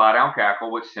him a fly down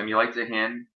cackle, which simulates a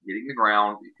hen hitting the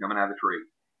ground, coming out of the tree.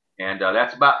 And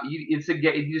that's about, you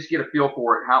just get a feel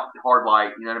for it, how hard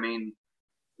light, you know what I mean?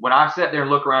 When I sit there and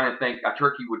look around and think a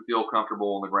turkey would feel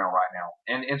comfortable on the ground right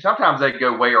now. And sometimes they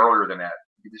go way earlier than that.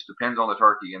 It just depends on the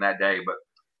turkey in that day. But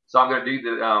so I'm going to do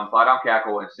the fly down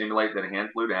cackle and simulate that a hen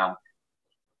flew down.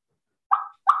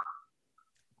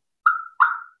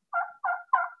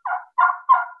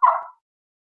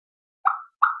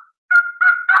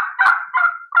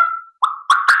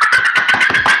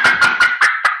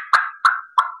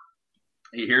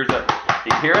 He's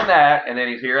hearing that, and then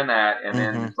he's hearing that, and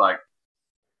then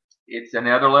it's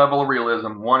another level of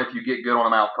realism. One, if you get good on a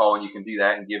mouth call and you can do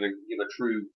that and give a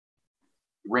true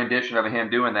rendition of a hen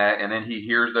doing that, and then he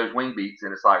hears those wing beats,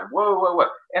 and it's like, whoa.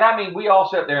 And I mean, we all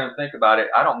sit there and think about it.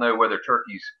 I don't know whether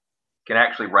turkeys can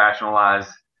actually rationalize,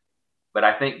 but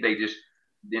I think they just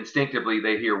instinctively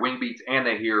they hear wing beats and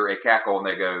they hear a cackle, and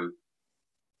they go.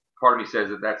 Part of me says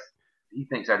he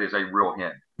thinks that is a real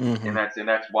hen, and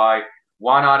that's why.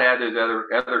 Why not add those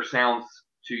other sounds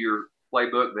to your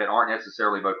playbook that aren't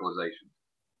necessarily vocalizations?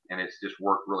 And it's just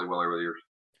worked really well over the years.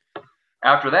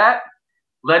 After that,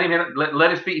 let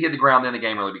his feet hit the ground, then the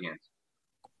game really begins.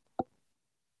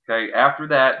 Okay, after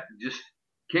that, just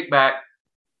kick back.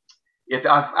 If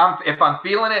I'm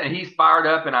feeling it and he's fired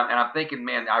up and I'm thinking,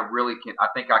 man, I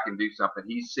think I can do something.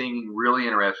 He's seeming really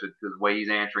interested because the way he's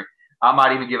answering. I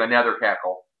might even give another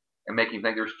cackle and make him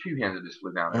think there's 2 hens that just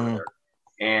flew down over there.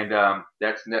 And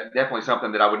that's definitely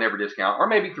something that I would never discount, or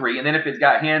maybe 3. And then if it's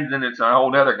got hens, then it's a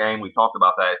whole other game. We talked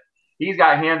about that. He's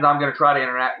got hens. I'm going to try to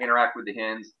interact with the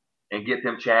hens and get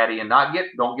them chatty and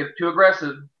don't get too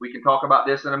aggressive. We can talk about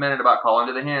this in a minute about calling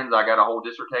to the hens. I got a whole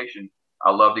dissertation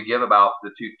I love to give about the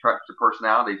 2 types of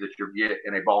personalities that you'll get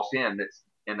in a boss hen that's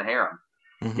in the harem,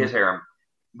 his harem.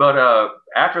 But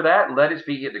after that, let his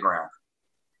feet hit the ground.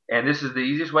 And this is the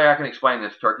easiest way I can explain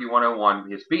this, Turkey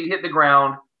 101. His feet hit the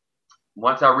ground.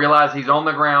 Once I realize he's on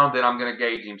the ground, then I'm going to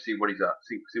gauge him, see what he's up,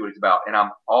 see what he's about. And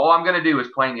all I'm going to do is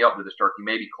plain yelp to this turkey,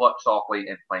 maybe cluck softly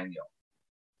and plain yelp.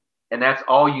 And that's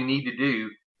all you need to do.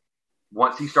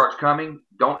 Once he starts coming,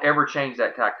 don't ever change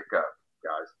that tactic up,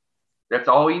 guys. That's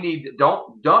all you need.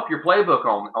 Don't dump your playbook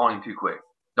on him too quick.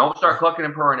 Don't start clucking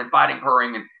and purring and fighting,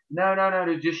 purring. And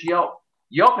no, just yelp.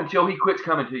 Yelp until he quits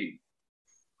coming to you.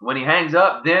 When he hangs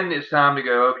up, then it's time to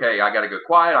go, okay, I got to go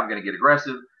quiet. I'm going to get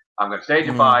aggressive. I'm going to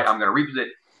stagify. I'm going to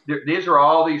reposition. These are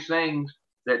all these things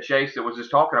that Chase was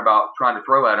just talking about trying to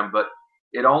throw at him, but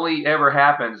it only ever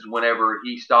happens whenever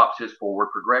he stops his forward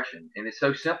progression. And it's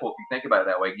so simple if you think about it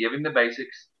that way. Give him the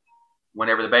basics.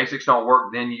 Whenever the basics don't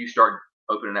work, then you start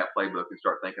opening that playbook and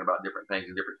start thinking about different things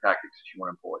and different tactics that you want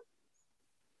to employ.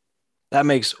 That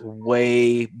makes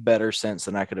way better sense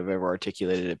than I could have ever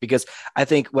articulated it. Because I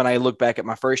think when I look back at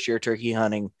my first year turkey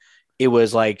hunting, it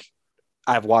was like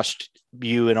I've watched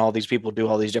you and all these people do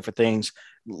all these different things.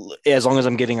 As long as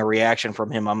I'm getting a reaction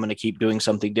from him, I'm going to keep doing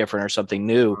something different or something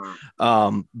new.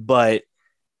 But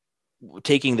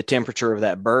taking the temperature of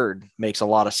that bird makes a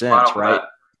lot of sense, right?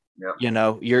 Yep. You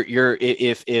know,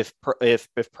 if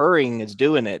purring is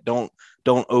doing it, don't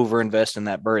overinvest in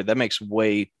that bird. That makes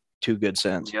way too good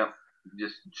sense. Yep.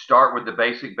 Just start with the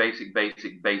basic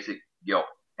yelp,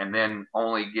 and then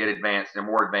only get advanced and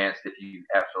more advanced if you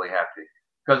absolutely have to.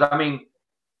 Because I mean,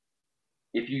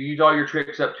 if you use all your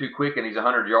tricks up too quick and he's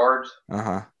 100 yards,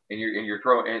 and you're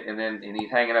throwing, and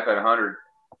he's hanging up at 100,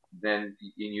 then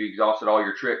you exhausted all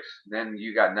your tricks, then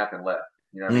you got nothing left.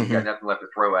 You know, you got nothing left to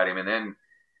throw at him, and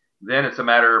then it's a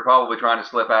matter of probably trying to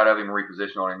slip out of him and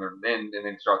reposition on him, and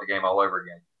then start the game all over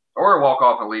again. Or walk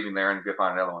off and leave him there and go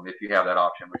find another one if you have that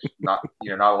option, which not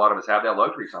a lot of us have that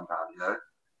luxury sometimes, you know.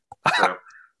 So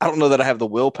I don't know that I have the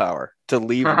willpower to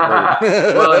leave him.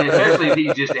 Well, especially if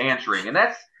he's just answering, and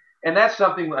that's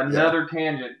something. Another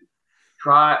tangent.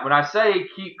 Try when I say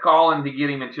keep calling to get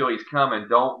him until he's coming.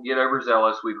 Don't get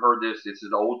overzealous. We've heard this. This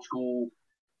is old school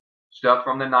stuff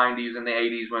from the 90s and the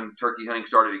 80s when turkey hunting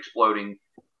started exploding.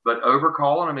 But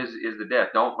overcalling them is the death.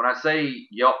 Don't, when I say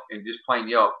yelp and just plain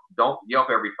yelp, don't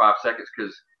yelp every 5 seconds,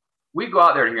 because we go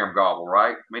out there to hear them gobble,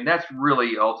 right? I mean, that's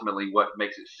really ultimately what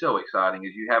makes it so exciting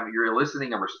is you're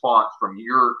eliciting a response from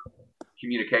your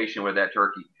communication with that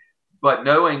turkey. But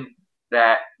knowing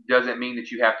that doesn't mean that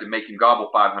you have to make him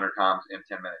gobble 500 times in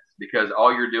 10 minutes, because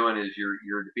all you're doing is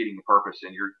you're defeating the purpose,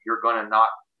 and you're going to not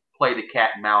play the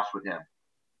cat and mouse with him.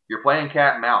 You're playing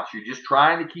cat and mouse. You're just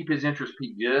trying to keep his interest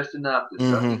peaked just enough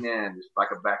to suck him in, just like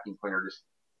a vacuum cleaner. Just,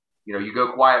 you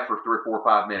go quiet for 3 or 4 or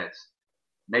 5 minutes.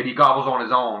 Maybe he gobbles on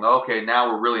his own. Okay, now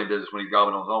we're really in business when he's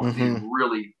gobbling on his own. He's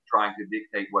really trying to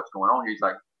dictate what's going on here. He's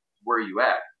like, where are you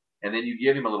at? And then you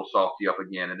give him a little softy up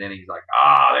again, and then he's like,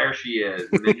 there she is.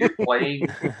 And then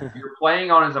you're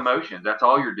playing on his emotions. That's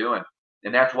all you're doing.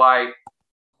 And that's why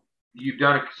you've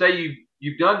done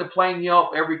You've done the plain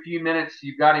yelp every few minutes.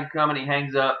 You've got him coming. He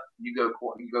hangs up. You go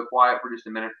quiet for just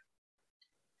a minute,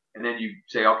 and then you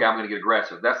say, "Okay, I'm going to get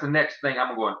aggressive." That's the next thing.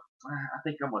 I'm going. I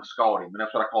think I'm going to scald him, and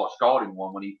that's what I call it, scalding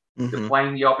one. When the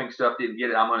plain yelping stuff didn't get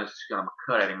it, I'm going to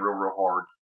cut at him real hard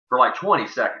for like 20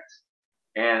 seconds,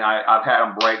 and I've had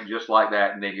him break just like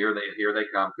that, and then here they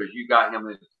come, because you got him.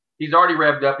 He's already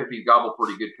revved up if he's gobbled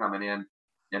pretty good coming in.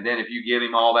 And then if you give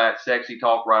him all that sexy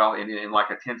talk right off in like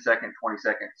a 10-second,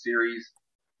 20-second series,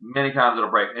 many times it'll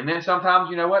break. And then sometimes,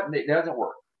 you know what, it doesn't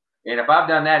work. And if I've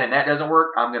done that and that doesn't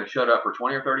work, I'm going to shut up for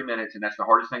 20 or 30 minutes, and that's the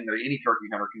hardest thing that any turkey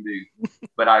hunter can do.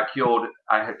 But I have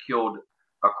killed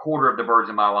a quarter of the birds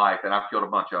in my life, and I've killed a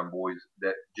bunch of them, boys,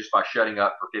 that just by shutting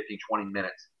up for 15, 20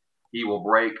 minutes, he will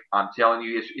break. I'm telling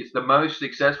you, it's the most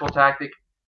successful tactic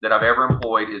that I've ever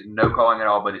employed, is no calling at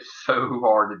all, but it's so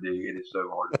hard to do. It is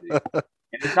so hard to do.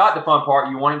 And it's not the fun part.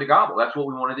 You want him to gobble. That's what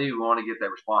we want to do. We want to get that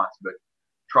response. But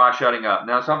try shutting up.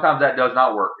 Now, sometimes that does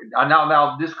not work.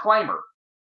 Now, disclaimer.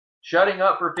 Shutting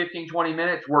up for 15, 20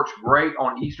 minutes works great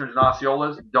on Easterns and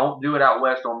Osceolas. Don't do it out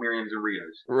west on Merriams and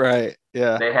Rios. Right,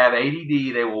 yeah. They have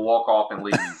ADD. They will walk off and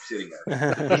leave you sitting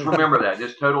there. Just remember that.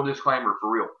 Just total disclaimer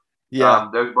for real. Yeah.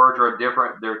 Those birds are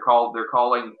different. They're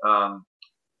calling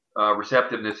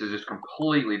receptiveness is just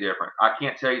completely different. I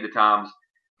can't tell you the times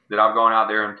that I've gone out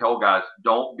there and told guys,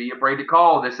 don't be afraid to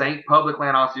call. This ain't public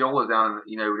land Osceola down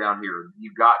here.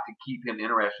 You've got to keep him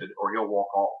interested, or he'll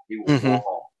walk off. He will walk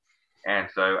off. And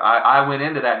so I went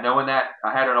into that knowing that.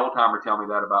 I had an old timer tell me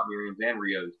that about Merriams and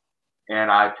Rios, and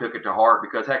I took it to heart,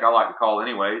 because heck, I like to call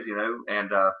anyways,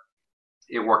 and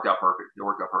it worked out perfect.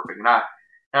 And I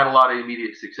had a lot of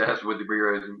immediate success with the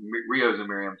Rios and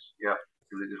Merriams. Yeah,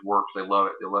 because it just works. They love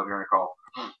it. They love hearing a call.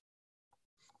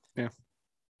 Yeah.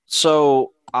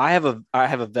 So I have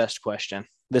a vest question.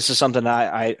 This is something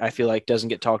I feel like doesn't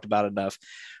get talked about enough.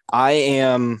 I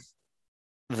am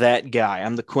that guy.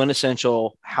 I'm the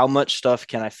quintessential, how much stuff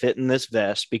can I fit in this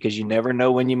vest, because you never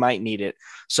know when you might need it.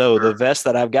 So the vest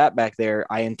that I've got back there,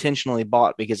 I intentionally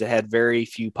bought because it had very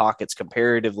few pockets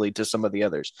comparatively to some of the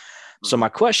others. So my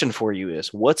question for you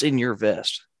is, what's in your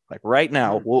vest? Like right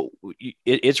now,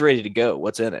 it's ready to go.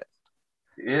 What's in it?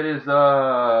 It is,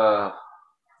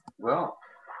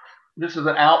 this is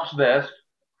an Alps vest,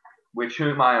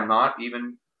 whom I am not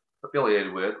even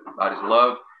affiliated with. I just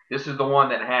love. This is the one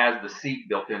that has the seat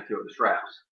built into it, the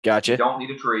straps. Gotcha. You don't need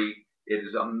a tree. It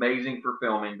is amazing for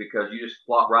filming, because you just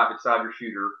flop right beside your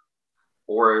shooter,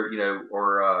 or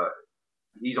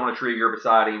he's on a tree, you're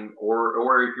beside him,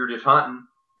 or if you're just hunting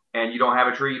and you don't have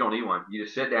a tree, you don't need one. You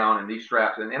just sit down and these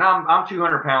straps. And I'm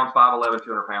 200 pounds, 5'11",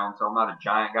 200 pounds, so I'm not a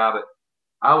giant guy, but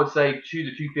I would say 2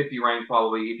 to 250 range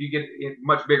probably. If you get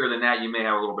much bigger than that, you may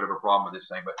have a little bit of a problem with this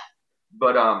thing.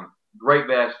 But great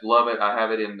vest, love it. I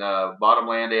have it in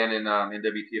Bottomland and in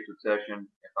WTF Obsession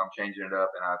if I'm changing it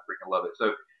up, and I freaking love it.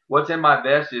 So what's in my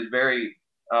vest is very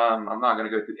I'm not going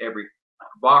to go through every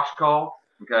box call,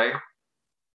 okay?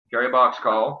 Carry a box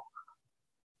call.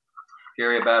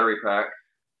 Carry a battery pack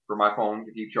for my phone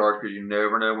to keep charged because you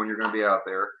never know when you're going to be out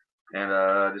there.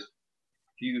 And just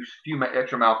few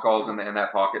extra mouth calls in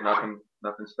that pocket. Nothing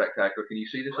spectacular. Can you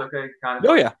see this okay? Kind of.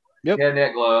 Oh, yeah. Yep. Head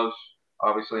net gloves,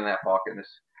 obviously in that pocket. And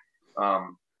this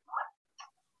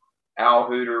owl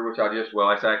hooter, which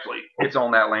it's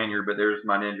on that lanyard, but there's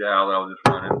my Ninja owl that I was just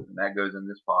running, and that goes in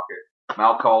this pocket.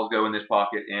 Mouth calls go in this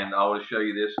pocket, and I will show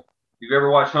you this. If you've ever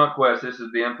watched Hunt Quest, this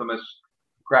is the infamous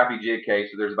crappy jig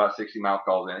case. So there's about 60 mouth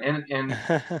calls in it. And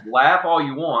laugh all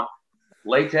you want.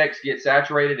 Latex gets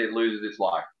saturated, it loses its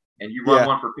life. And you run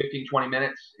one for 15, 20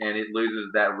 minutes, and it loses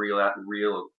that realism.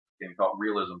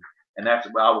 And that's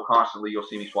I will constantly, you'll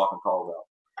see me swapping calls out.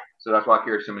 So that's why I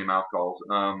carry so many mouth calls.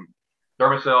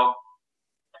 Thermacell,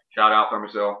 shout out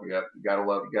Thermacell. You gotta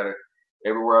love.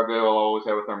 Everywhere I go, I'll always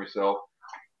have a Thermacell.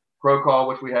 Pro Call,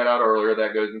 which we had out earlier,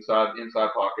 that goes inside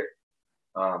pocket.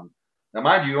 Now,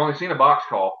 mind you, you've only seen a box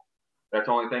call. That's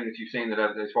the only thing that you've seen that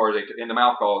as far as in the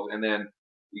mouth calls. And then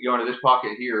you go into this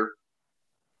pocket here,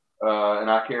 and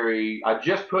I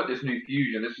just put this new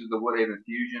Fusion. This is the Woodhaven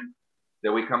Fusion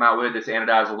that we come out with. This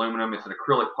anodized aluminum. It's an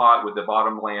acrylic pot with the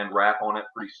Bottomland wrap on it,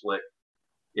 pretty slick.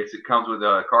 It comes with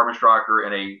a carbon striker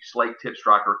and a slate tip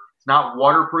striker. It's not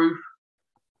waterproof,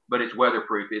 but it's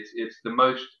weatherproof. It's the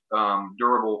most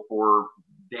durable for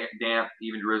damp,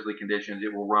 even drizzly conditions.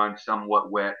 It will run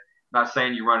somewhat wet. Not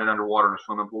saying you run it underwater in a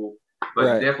swimming pool,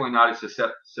 but definitely not as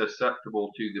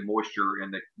susceptible to the moisture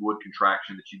and the wood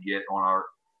contraction that you get on our.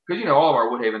 Because all of our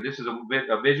Woodhaven, this is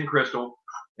a Vision Crystal,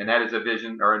 and that is a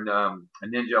Vision or a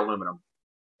Ninja aluminum.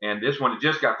 And this one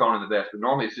just got thrown in the vest, but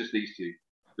normally it's just these two.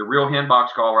 The Real Hen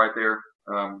box call right there.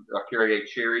 I carry a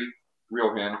Cherry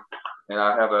Real Hen, and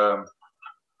I have a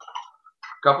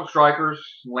couple strikers,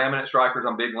 laminate strikers.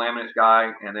 I'm a big laminates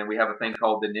guy, and then we have a thing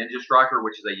called the Ninja Striker,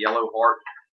 which is a yellow heart.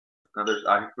 Now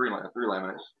I have three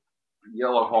laminates.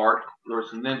 Yellow heart. There's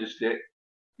some Ninja stick.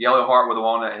 Yellow heart with a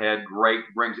walnut head. Great.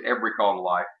 Brings every call to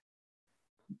life.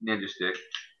 Ninja stick.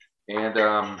 And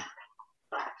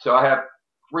so I have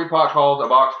 3 pot calls, a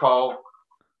box call,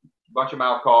 a bunch of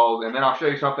mouth calls, and then I'll show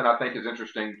you something I think is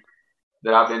interesting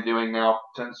that I've been doing now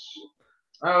since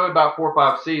about 4 or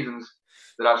 5 seasons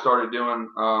that I've started doing.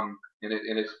 And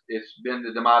it's been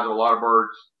the demise of a lot of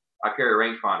birds. I carry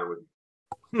a rangefinder with me.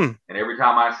 And every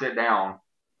time I sit down,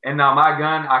 and now my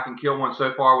gun, I can kill one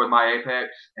so far with my Apex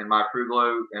and my True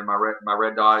Glow and my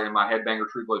red dot and my Headbanger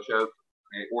True Glow choke,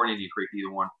 or an Indian Creek, either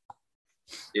one.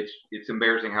 It's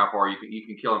embarrassing how far you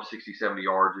can kill them 60, 70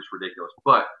 yards. It's ridiculous.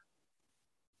 But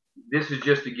this is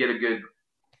just to get a good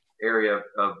area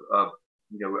of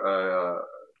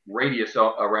radius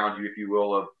around you, if you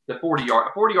will, of the 40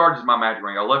 yards. 40 yards is my magic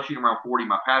range. I love shooting around 40.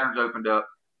 My pattern's opened up.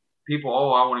 People,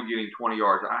 I want to get him 20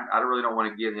 yards. I really don't want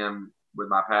to get him with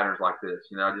my patterns like this.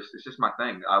 It's just my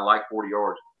thing. I like 40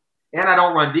 yards. And I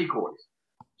don't run decoys.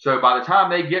 So by the time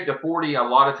they get to 40, a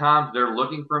lot of times they're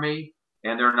looking for me,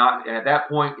 and they're not. And at that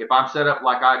point, if I'm set up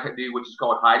like I do, which is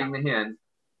called hiding the hen,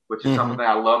 which is something that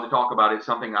I love to talk about. It's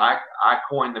something I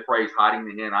coined the phrase hiding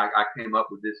the hen. I came up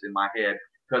with this in my head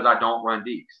because I don't run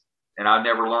deeks, and I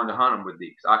never learned to hunt them with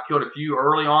deeks. I killed a few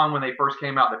early on when they first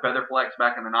came out, the Feather Flex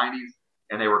back in the 90s,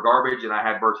 and they were garbage, and I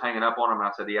had birds hanging up on them. And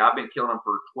I said, yeah, I've been killing them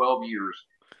for 12 years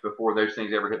before those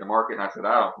things ever hit the market. And I said,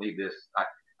 I don't need this.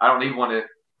 I don't need one to.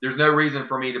 There's no reason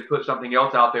for me to put something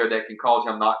else out there that can cause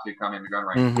him not to come in the gun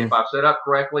range. If I set up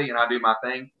correctly and I do my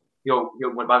thing, he'll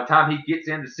by the time he gets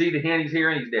in to see the hen, he's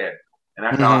here and he's dead. And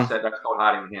that's how I said that's called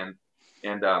hiding the hen.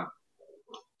 And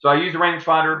so I use the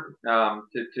rangefinder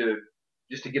to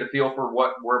just to get a feel for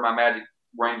where my magic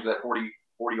range, that 40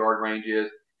 yard range is.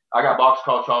 I got box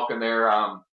call chalk in there.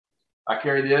 I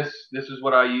carry this. This is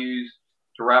what I use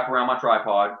to wrap around my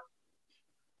tripod.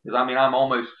 Because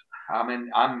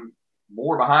I'm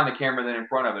more behind the camera than in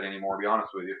front of it anymore, to be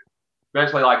honest with you.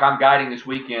 Especially like I'm guiding this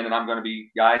weekend, and I'm going to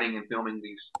be guiding and filming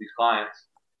these clients.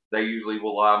 They usually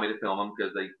will allow me to film them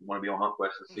because they want to be on Hunt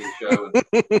Quest to see the show.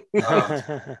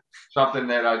 And, something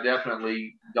that I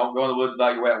definitely don't go in the woods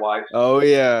without your wet wipes. Oh,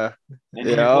 yeah. And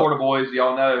you Florida boys,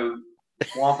 y'all know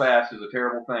swamp ass is a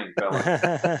terrible thing, fellas.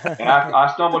 And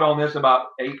I stumbled on this about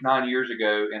 8-9 years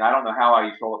ago, and I don't know how I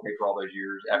used toilet paper all those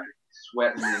years after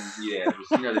sweating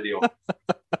and the deal.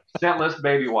 scentless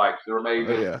baby wipes. They're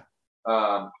amazing. Oh,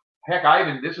 yeah. Heck,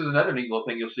 this is another neat little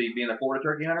thing you'll see being a Florida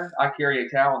turkey hunter. I carry a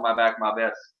towel on my back of my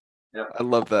vest. Yep. I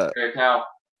love that. Carry a towel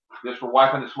just for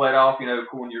wiping the sweat off, when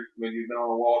you've been on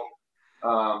a walk.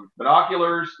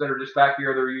 Binoculars that are just back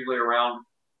here, they're usually around.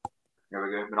 There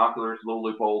we go. Binoculars, little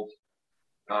loopholes.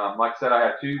 Like I said, I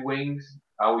have 2 wings.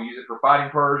 I will use it for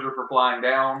fighting purrs or for flying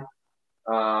down.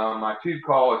 My tube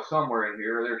call is somewhere in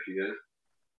here. There she is.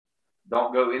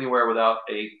 Don't go anywhere without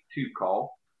a tube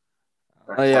call.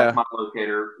 That's my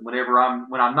locator. When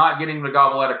I'm not getting to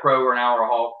gobble at a crow or an owl or a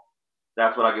hawk,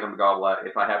 that's what I get them to gobble at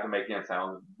if I have to make any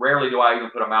sound. Rarely do I even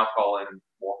put a mouth call in and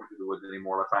walk through the woods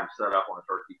anymore unless I'm set up on a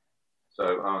turkey.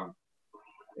 So,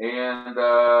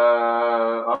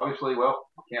 obviously,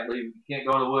 you can't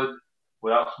go in the woods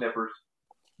without snippers.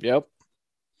 Yep.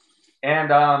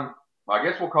 And I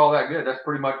guess we'll call that good. That's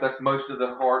most of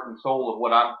the heart and soul of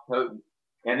what I'm toting.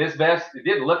 And this vest, it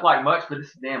didn't look like much, but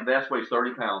this damn vest weighs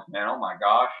 30 pounds, man. Oh my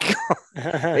gosh.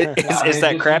 It's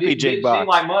that crappy jig box. It didn't seem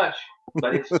like much,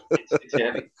 but it's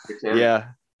heavy. It's heavy. Yeah.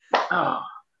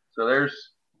 So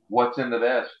there's what's in the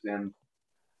vest. And,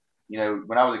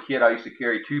 when I was a kid, I used to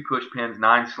carry 2 push pins,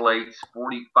 9 slates,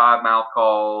 45 mouth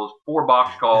calls, 4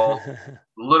 box calls.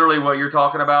 Literally what you're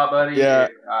talking about, buddy. Yeah.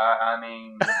 I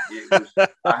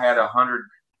had 100.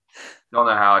 Don't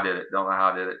know how I did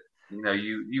it.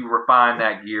 You refine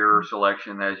that gear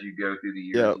selection as you go through the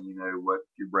years. Yep. And you know what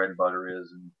your bread and butter is,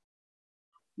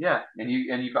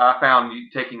 I found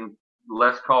taking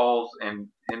less calls and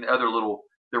other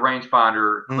the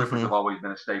rangefinder clippers have always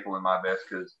been a staple in my vest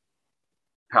because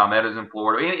palmettos in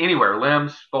Florida, anywhere,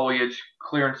 limbs, foliage,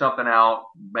 clearing something out,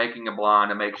 making a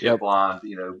blind, a makeshift blind,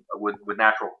 with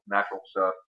natural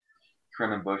stuff,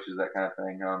 trimming bushes, that kind of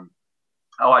thing.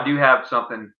 I do have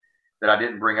something that I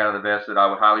didn't bring out of the vest that I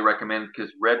would highly recommend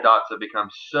because red dots have become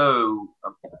so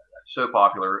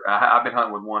popular. I've been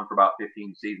hunting with one for about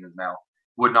 15 seasons now.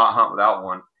 Would not hunt without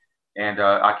one. And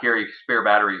I carry spare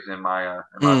batteries in my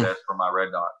vest for my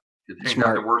red dot. There's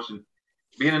nothing worse than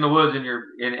being in the woods and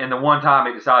the one time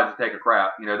it decides to take a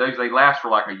crap. They last for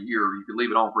like a year. You could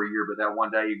leave it on for a year, but that one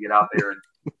day you get out there and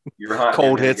you're hunting.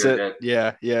 Cold hits it. Dead.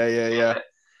 Yeah.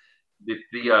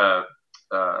 The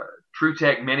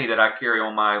TruTech Mini that I carry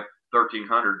on my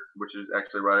 1300, which is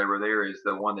actually right over there, is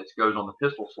the one that goes on the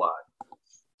pistol slide.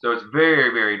 So it's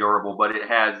very, very durable, but it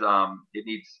has an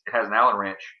Allen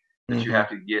wrench that you have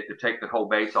to get to take the whole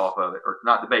base off of it, or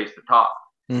not the base, the top,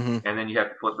 and then you have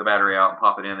to flip the battery out and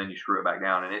pop it in, then you screw it back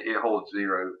down, and it holds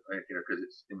 0, because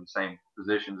it's in the same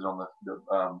positions on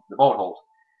the bolt holes.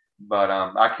 But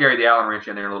I carry the Allen wrench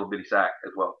in there in a little bitty sack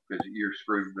as well because you're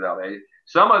screwed without it.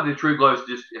 Some of the True Glows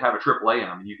just have a AAA in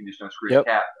them, and you can just unscrew the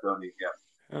cap.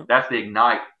 That's the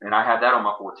Ignite, and I had that on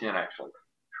my 410 actually,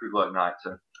 True Glow Ignite.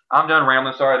 So I'm done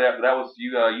rambling. Sorry but that was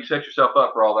you. You set yourself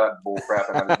up for all that bull crap.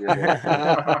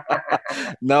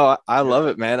 No, I love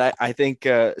it, man. I think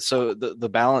so. The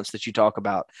balance that you talk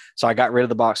about. So I got rid of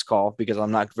the box call because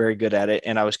I'm not very good at it,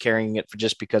 and I was carrying it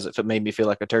just because it made me feel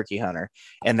like a turkey hunter,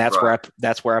 and that's where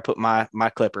I put my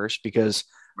clippers because.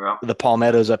 Yeah. The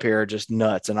palmettos up here are just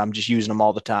nuts, and I'm just using them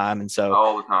all the time. And so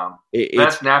all the time,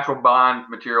 best natural blind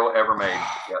material ever made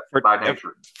by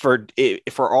nature for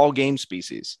all game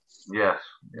species. Yes,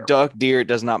 duck, deer, it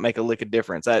does not make a lick of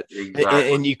difference. And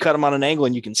you cut them on an angle,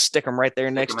 and you can stick them right there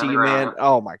next to you, man.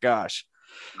 Oh my gosh,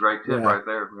 great tip right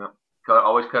there. Yeah.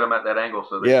 Always cut them at that angle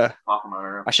so they pop them out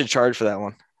there. I should charge for that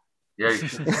one. Yeah, you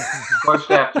should. Pro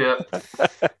staff tip.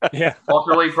 Yeah.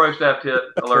 Walter Lee pro staff tip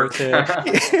alert.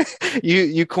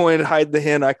 You coined hide the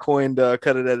hen. I coined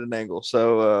cut it at an angle.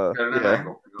 So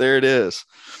there it is.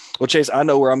 Well, Chase, I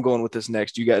know where I'm going with this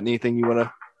next. You got anything you want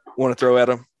to throw at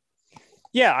him?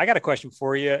 Yeah, I got a question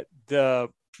for you.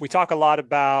 We talk a lot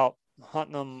about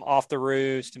hunting them off the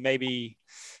roost, maybe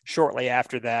shortly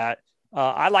after that.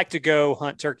 I like to go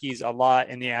hunt turkeys a lot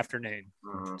in the afternoon.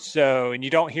 Mm-hmm. So, and you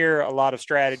don't hear a lot of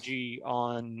strategy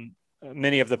on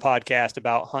many of the podcasts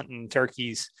about hunting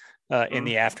turkeys in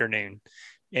the afternoon.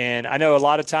 And I know a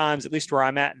lot of times, at least where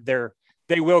I'm at,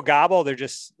 they will gobble.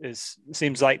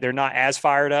 Seems like they're not as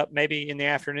fired up maybe in the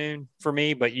afternoon for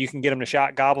me, but you can get them to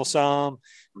shot gobble some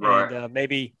and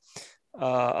maybe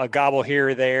a gobble here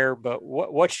or there. But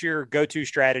what's your go-to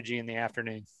strategy in the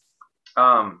afternoon?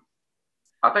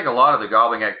 I think a lot of the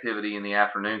gobbling activity in the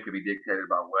afternoon could be dictated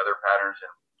by weather patterns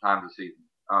and times of season.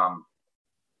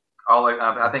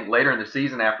 I think later in the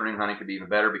season, afternoon hunting could be even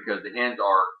better because the hens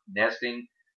are nesting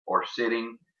or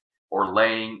sitting or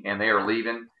laying and they are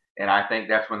leaving. And I think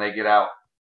that's when they get out.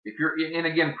 And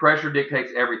again, pressure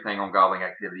dictates everything on gobbling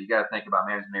activity. You got to think about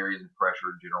managing areas and pressure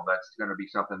in general. That's going to be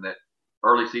something that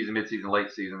early season, mid season,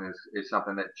 late season is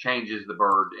something that changes the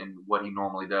bird and what he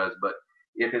normally does. But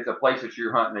if it's a place that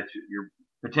you're hunting that you're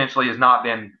potentially has not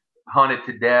been hunted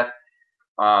to death,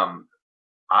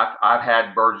 I've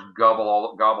had birds gobble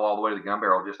all the way to the gun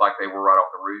barrel just like they were right off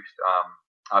the roost.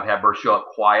 I've had birds show up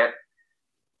quiet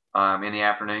in the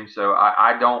afternoon, so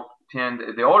I don't tend.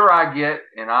 The older I get,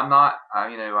 and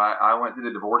I went through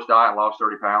the divorce diet, lost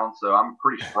 30 pounds, so I'm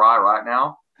pretty spry right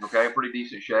now. Okay, pretty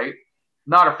decent shape.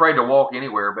 Not afraid to walk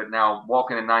anywhere, but now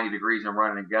walking in 90 degrees and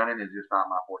running and gunning is just not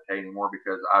my forte anymore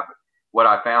because what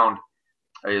I found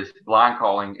is blind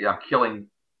calling. I'm killing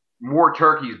more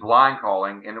turkeys blind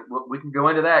calling, and we can go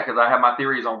into that because I have my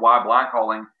theories on why blind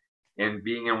calling and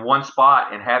being in one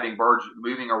spot and having birds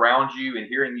moving around you and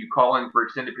hearing you calling for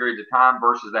extended periods of time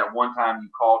versus that one time you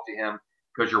call to him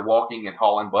because you're walking and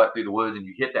hauling butt through the woods and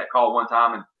you hit that call one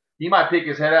time and he might pick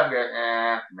his head up and go,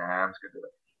 nah, I'm just going to do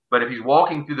it. But if he's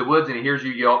walking through the woods and he hears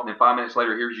you yelp and then 5 minutes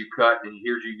later hears you cut and he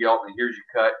hears you yelp and he hears you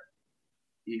cut,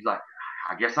 he's like,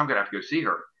 I guess I'm going to have to go see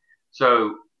her.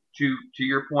 So to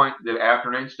your point, the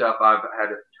afternoon stuff, I've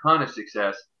had a ton of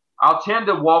success. I'll tend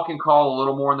to walk and call a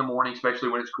little more in the morning, especially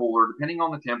when it's cooler, depending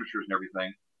on the temperatures and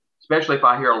everything, especially if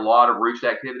I hear a lot of roost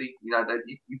activity.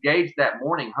 You gauge that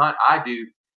morning hunt. I do.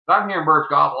 If I'm hearing birds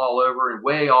gobble all over and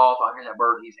way off, I hear that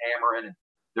bird, he's hammering, and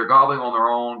they're gobbling on their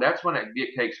own. That's when it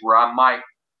dictates where I might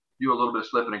do a little bit of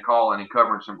slipping and calling and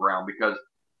covering some ground because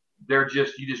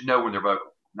you just know when they're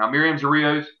vocal. Now, Miriam's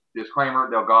Rios, disclaimer,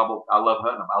 they'll gobble. I love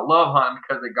hunting them. I love hunting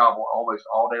because they gobble almost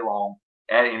all day long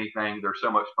at anything. They're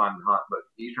so much fun to hunt. But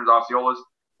Eastern Osceolas,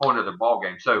 whole another ball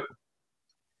game. So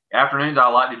afternoons, I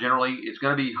like to generally, it's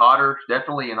going to be hotter,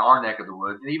 definitely in our neck of the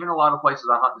woods. And even a lot of places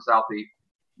I hunt in the Southeast,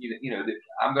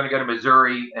 I'm going to go to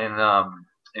Missouri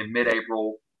in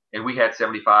mid-April, and we had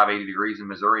 75, 80 degrees in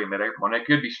Missouri in mid-April. And it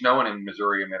could be snowing in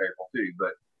Missouri in mid-April too.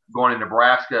 But going to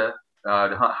Nebraska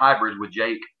to hunt hybrids with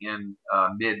Jake in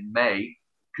mid-May,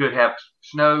 could have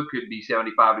snow, could be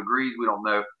 75 degrees. We don't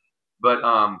know. But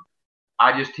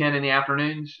I just tend in the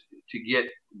afternoons to get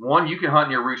one, you can hunt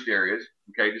in your roost areas.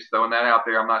 Okay, just throwing that out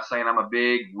there. I'm not saying I'm a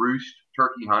big roost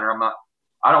turkey hunter.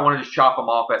 I don't want to just chop them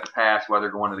off at the pass while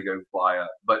they're going to go fly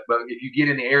up. But if you get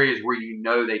in the areas where you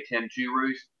know they tend to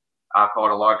roost, I've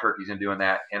caught a lot of turkeys in doing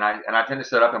that. And I tend to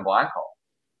set up and blind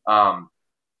call.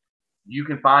 You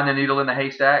can find the needle in the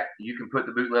haystack. You can put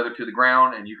the boot leather to the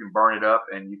ground and you can burn it up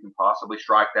and you can possibly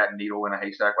strike that needle in a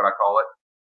haystack, what I call it.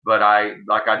 But I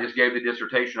just gave the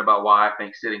dissertation about why I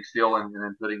think sitting still and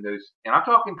then putting those, and I'm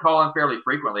talking calling fairly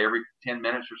frequently, every 10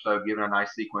 minutes or so, giving a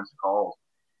nice sequence of calls.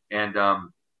 And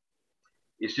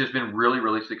it's just been really,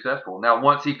 really successful. Now,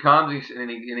 once he comes and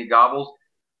he gobbles,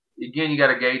 again, you got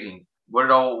to gauge him.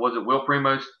 Was it Will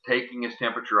Primos taking his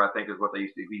temperature, I think is what he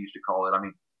used to call it. I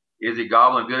mean, is he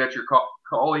gobbling good at your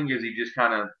calling? Is he just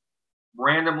kind of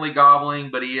randomly gobbling,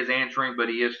 but he is answering, but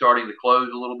he is starting to close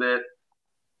a little bit?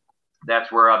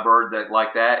 That's where I bird that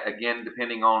like that. Again,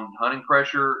 depending on hunting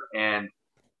pressure and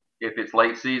if it's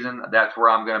late season, that's where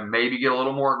I'm going to maybe get a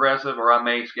little more aggressive or I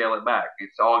may scale it back. It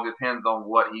all depends on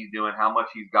what he's doing, how much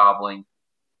he's gobbling.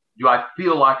 Do I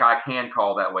feel like I can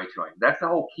call that way to him? That's the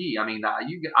whole key. I mean,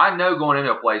 I know going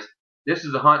into a place, this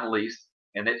is a hunting lease,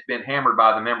 and it's been hammered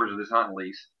by the members of this hunting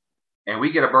lease. And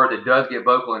we get a bird that does get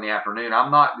vocal in the afternoon,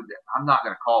 I'm not going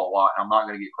to call a lot. I'm not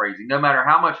going to get crazy. No matter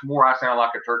how much more I sound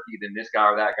like a turkey than this guy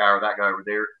or that guy over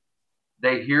there,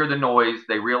 they hear the noise.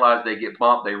 They realize they get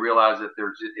bumped. They realize that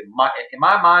in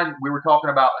my mind, we were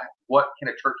talking about what can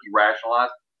a turkey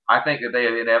rationalize. I think that they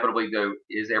inevitably go,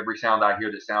 is every sound I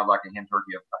hear that sounds like a hen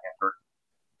turkey a hen turkey?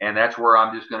 And that's where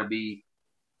I'm just going to be.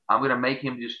 I'm going to make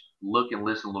him just look and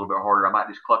listen a little bit harder. I might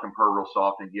just cluck and purr real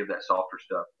soft and give that softer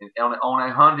stuff. And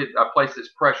on a place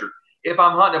that's pressured. If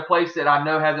I'm hunting a place that I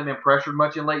know hasn't been pressured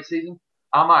much in late season,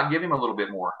 I might give him a little bit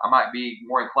more. I might be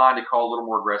more inclined to call a little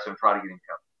more aggressive and try to get him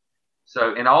coming.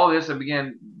 So, and all this,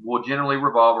 again, will generally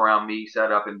revolve around me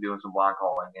set up and doing some blind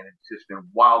calling. And it's just been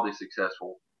wildly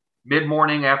successful.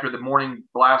 Mid-morning, after the morning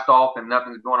blast off and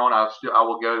nothing's going on, I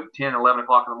will go 10, 11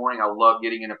 o'clock in the morning. I love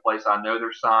getting in a place I know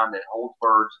there's sign that holds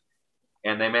birds.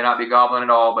 And they may not be gobbling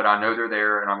at all, but I know they're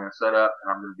there, and I'm going to set up,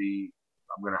 and I'm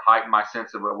going to heighten my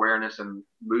sense of awareness and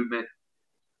movement.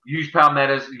 Use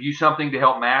palmettos, use something to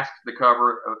help mask the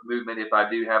cover of movement if I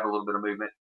do have a little bit of movement,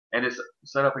 and just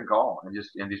set up and call, and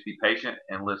just be patient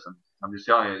and listen. I'm just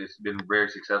telling you, it's been very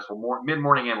successful,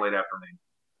 mid-morning and late afternoon.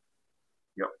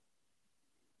 Yep.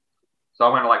 So I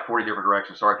went in like 40 different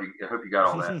directions. Sorry, I hope you got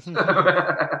all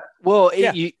that. Well,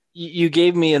 yeah. You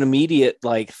gave me an immediate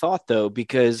thought though,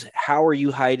 because how are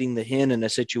you hiding the hen in a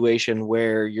situation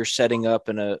where you're setting up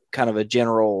in a kind of a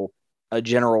general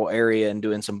area and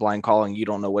doing some blind calling? You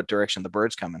don't know what direction the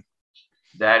bird's coming.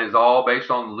 That is all based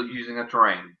on using the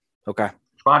terrain. Okay.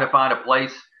 Trying to find a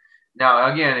place.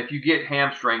 Now, again, if you get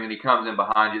hamstring and he comes in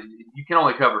behind you, you can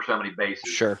only cover so many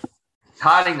bases. Sure.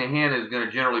 Hiding the hen is going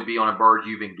to generally be on a bird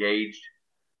you've engaged,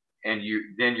 and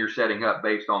then you're setting up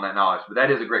based on that knowledge. But that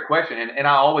is a great question. And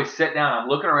I always sit down, I'm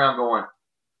looking around going,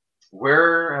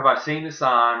 where have I seen the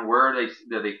sign? Where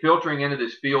are they filtering into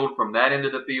this field from that end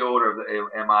of the field? Or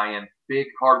am I in big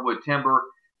hardwood timber,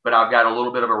 but I've got a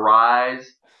little bit of a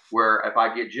rise where if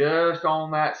I get just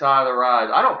on that side of the rise,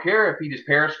 I don't care if he just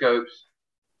periscopes,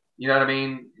 you know what I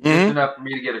mean? Just enough for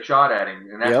me to get a shot at him.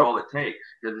 And that's all it takes,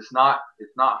 because it's not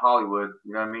Hollywood.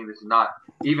 You know what I mean? This is not,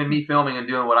 even me filming and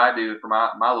doing what I do for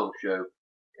my little show,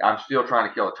 I'm still trying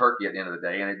to kill a turkey at the end of the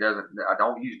day, and I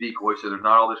don't use decoys, so there's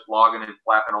not all this flogging and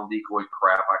flapping on decoy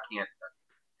crap. I can't,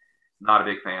 not a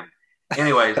big fan.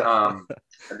 Anyways, I'm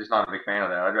just not a big fan of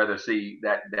that. I'd rather see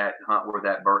that hunt where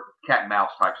that bird, cat and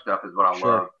mouse type stuff is what I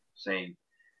love seeing.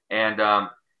 And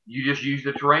you just use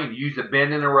the terrain, use the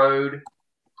bend in the road,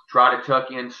 try to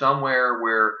tuck in somewhere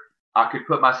where I could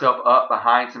put myself up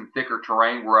behind some thicker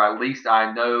terrain where at least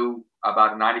I know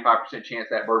about a 95% chance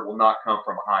that bird will not come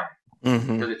from behind me.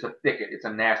 Because it's a thicket, it's a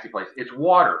nasty place. It's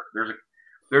water.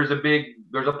 There's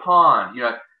a pond. You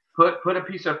know, put a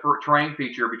piece of terrain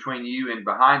feature between you and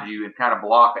behind you and kind of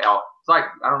block out. It's like,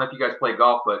 I don't know if you guys play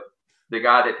golf, but the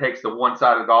guy that takes the one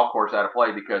side of the golf course out of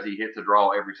play because he hits a draw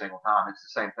every single time. It's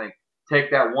the same thing. Take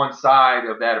that one side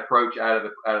of that approach out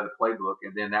of the playbook,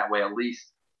 and then that way at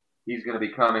least he's going to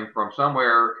be coming from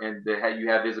somewhere, and you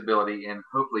have visibility, and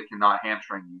hopefully cannot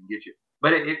hamstring you and get you.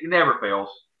 But it never fails.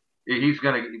 He's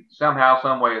going to somehow,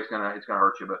 some way, it's going to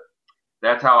hurt you. But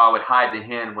that's how I would hide the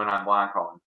hen when I'm blind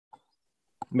calling.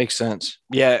 Makes sense.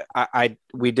 Yeah,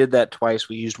 we did that twice.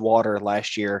 We used water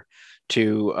last year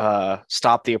to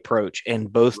stop the approach,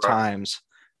 and both times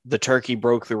the turkey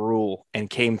broke the rule and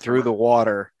came through the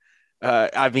water.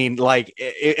 I mean, like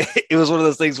it was one of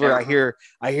those things where I hear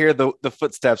the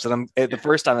footsteps, and the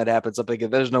first time it happens, I'm thinking,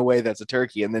 there's no way that's a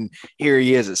turkey, and then here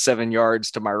he is at 7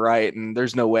 yards to my right, and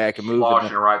there's no way I can move.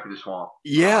 Sloshing right through the swamp.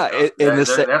 Yeah,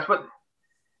 that's what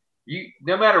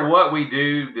no matter what we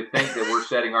do to think that we're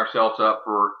setting ourselves up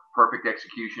for perfect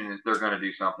execution, is they're going to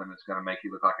do something that's going to make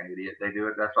you look like an idiot. They do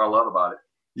it. That's what I love about it.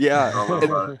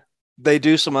 Yeah. They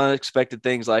do some unexpected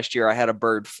things. Last year, I had a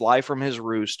bird fly from his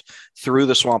roost through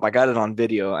the swamp. I got it on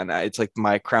video, and it's like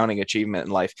my crowning achievement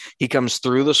in life. He comes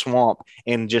through the swamp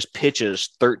and just pitches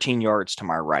 13 yards to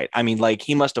my right. I mean, like,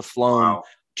 he must have flown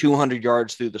 200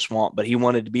 yards through the swamp, but he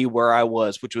wanted to be where I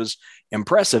was, which was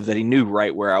impressive that he knew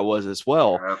right where I was as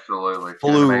well. Absolutely.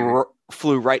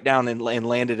 Flew right down and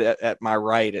landed at my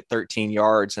right at 13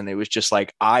 yards. And it was just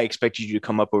like, I expected you to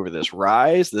come up over this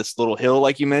rise, this little hill,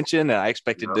 like you mentioned. And I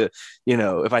expected to,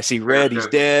 if I see red, he's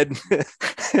dead.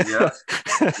 Yeah.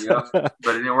 But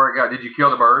it didn't work out. Did you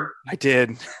kill the bird? I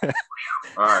did.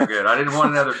 All right, good. I didn't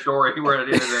want another story where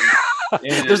it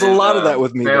ended There's a lot of that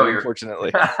with me, failure. Though,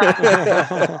 unfortunately.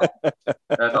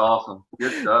 That's awesome.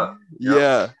 Good stuff. Yep.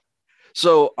 Yeah.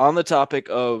 So on the topic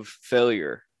of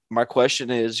failure, my question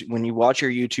is, when you watch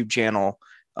your YouTube channel,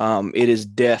 it is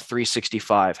Death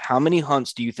 365. How many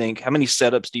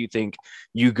setups do you think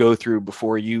you go through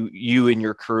before you and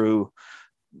your crew,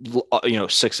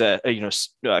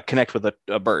 connect with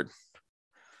a bird?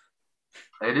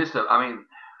 It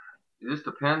just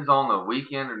depends on the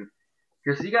weekend, and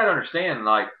because you got to understand,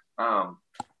 like,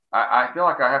 I feel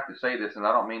like I have to say this, and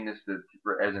I don't mean this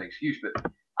as an excuse,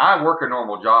 but I work a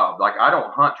normal job. Like, I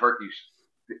don't hunt turkeys.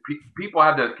 People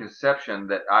have the conception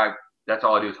that that's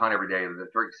all I do is hunt every day of the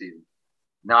turkey season.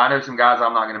 Now, I know some guys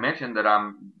I'm not going to mention that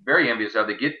I'm very envious of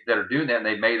that are doing that, and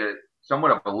they've made it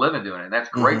somewhat of a living doing it, and that's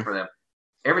great for them.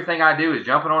 Everything I do is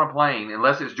jumping on a plane,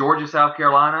 unless it's Georgia, South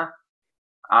Carolina.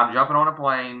 I'm jumping on a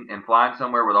plane and flying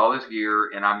somewhere with all this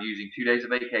gear, and I'm using 2 days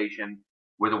of vacation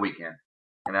with a weekend,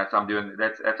 and that's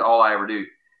all I ever do.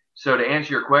 So to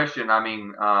answer your question, I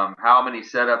mean, how many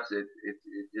setups? It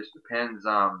just depends.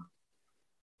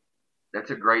 That's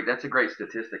a great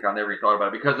statistic. I've never even thought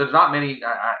about it, because there's not many.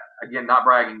 Again, not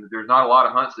bragging. There's not a lot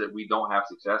of hunts that we don't have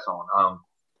success on.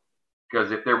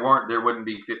 Because if there weren't, there wouldn't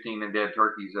be 15 and dead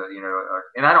turkeys.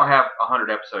 And I don't have 100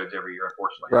 episodes every year,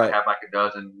 unfortunately. Right. I have like a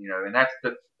dozen. And that's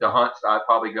the hunts I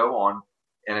probably go on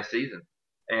in a season.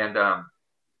 And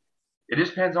it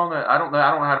just depends on I don't know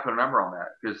how to put a number on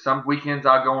that, because some weekends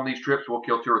I go on these trips, we'll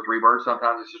kill 2 or 3 birds.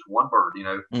 Sometimes it's just one bird,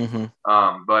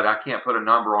 But I can't put a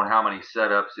number on how many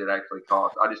setups it actually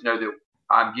costs. I just know that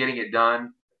I'm getting it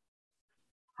done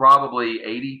probably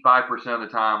 85% of the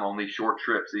time on these short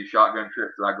trips, these shotgun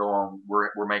trips that I go on.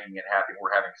 We're making it happen.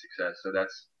 We're having success. So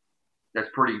that's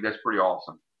pretty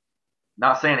awesome.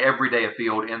 not saying every day a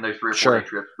field in those 3 or 4 Sure. day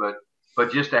trips,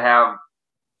 but just to have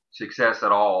success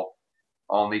at all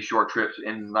on these short trips.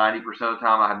 And 90% of the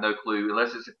time, I have no clue,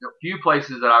 unless it's a few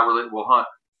places that I really will hunt.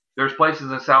 There's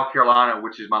places in South Carolina,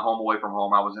 which is my home away from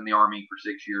home. I was in the Army for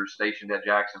 6 years, stationed at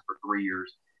Jackson for 3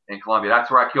 years in Columbia. That's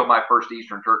where I killed my first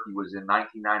eastern turkey, was in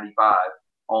 1995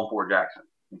 on Fort Jackson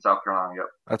in South Carolina. Yep.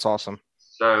 That's awesome.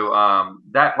 So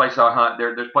that place I hunt.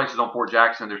 There's places on Fort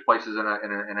Jackson. There's places in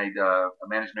a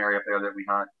managed area up there that we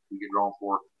hunt. We get drawn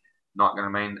for. I'm not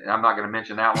going to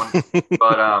mention that one,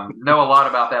 but know a lot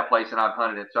about that place, and I've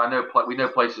hunted it. So I know we know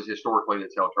places historically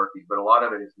that sell turkeys, but a lot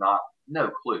of it is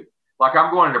no clue. Like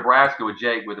I'm going to Nebraska with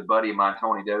Jake, with a buddy of mine,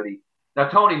 Tony Doty. Now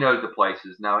Tony knows the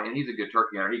places now, and he's a good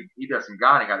turkey hunter. He does some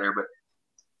guiding out there, but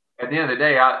at the end of the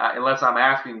day, unless I'm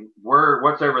asking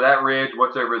what's over that ridge,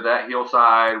 what's over that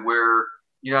hillside, where,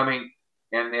 you know what I mean?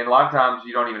 And a lot of times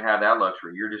you don't even have that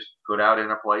luxury. You're just put out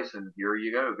in a place and here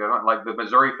you go hunt. Like the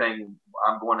Missouri thing,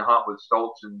 I'm going to hunt with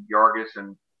Stoltz and Yargis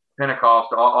and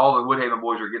Pentecost. All the Woodhaven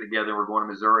boys are getting together. We're going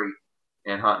to Missouri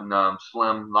and hunting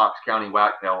Slim Knox County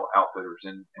Wagtail Outfitters.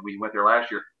 And we went there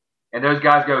last year. And those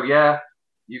guys go, yeah,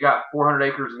 you got 400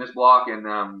 acres in this block. And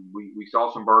we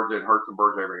saw some birds that hurt some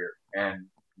birds over here. And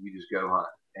we just go hunt.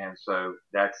 And so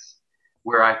that's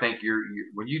where I think you're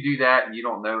when you do that and you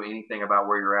don't know anything about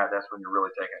where you're at, that's when you're really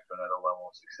taking it to another level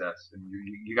of success. And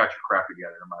you got your crap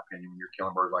together, in my opinion, when you're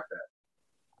killing birds like that.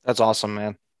 That's awesome,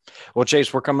 man. Well,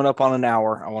 Chase, we're coming up on an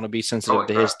hour. I want to be sensitive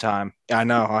to his time. I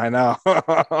know.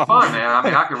 Fun, man. I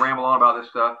mean, I could ramble on about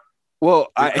this stuff. Well,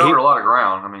 we covered a lot of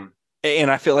ground. I mean, and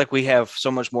I feel like we have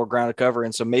so much more ground to cover,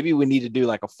 and so maybe we need to do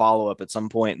like a follow-up at some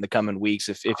point in the coming weeks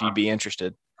if you'd be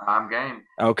interested. I'm game.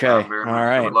 Okay. All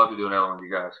right. I would love to do another one with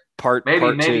you guys.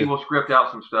 Maybe we'll script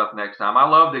out some stuff next time. I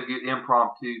love to get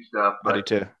impromptu stuff. But, I do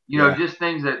too. You know, just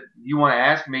things that you want to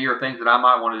ask me or things that I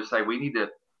might want to just say. We need to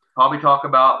probably talk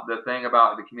about the thing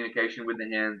about the communication with the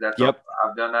hens. I've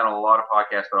done that on a lot of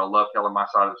podcasts, but I love telling my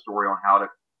side of the story on how to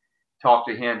talk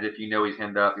to hens if you know he's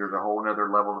henned up. There's a whole other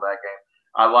level to that game.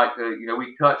 I like to,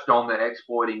 we touched on the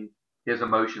exploiting his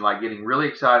emotion, like getting really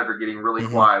excited or getting really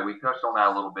quiet. We touched on that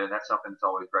a little bit. And that's something that's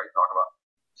always great to talk about.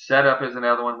 Setup is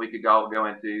another one we could go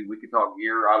into. We could talk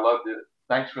gear. I loved it.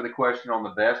 Thanks for the question on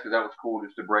the vest, because that was cool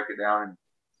just to break it down and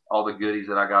all the goodies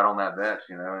that I got on that vest,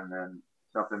 and then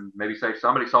something, maybe say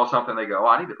somebody saw something, they go, oh,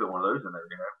 I need to put one of those in there,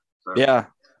 So, yeah.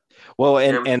 Well,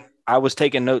 and I was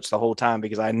taking notes the whole time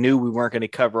because I knew we weren't going to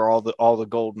cover all the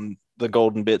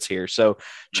golden bits here. So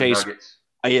Chase,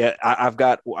 I've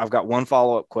got one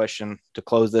follow-up question to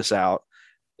close this out.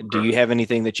 Do you have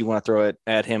anything that you want to throw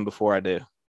at him before I do?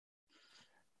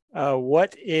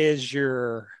 What is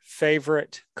your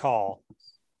favorite call?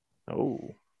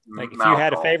 Oh, like if you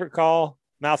had a favorite call,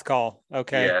 mouth call.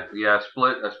 Okay. Yeah. A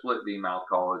split D mouth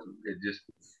call is just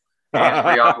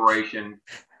hands-free operation.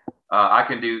 I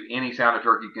can do any sound a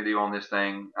turkey can do on this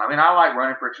thing. I mean, I like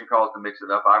running friction calls to mix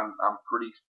it up.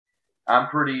 I'm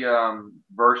pretty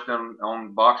versed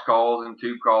on box calls and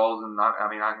tube calls, and I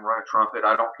can run a trumpet.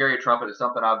 I don't carry a trumpet. It's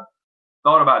something I've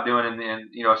thought about doing,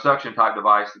 in a suction type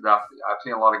device. I've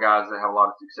seen a lot of guys that have a lot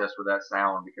of success with that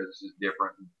sound because it's just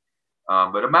different.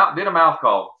 But a mouth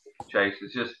call, Chase.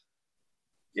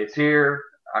 It's here.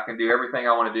 I can do everything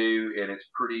I want to do, and it's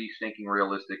pretty stinking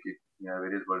realistic.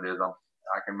 It is what it is.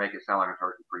 I can make it sound like a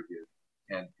turkey pretty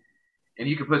good, and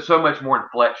you can put so much more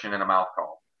inflection in a mouth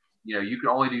call. You can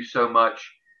only do so much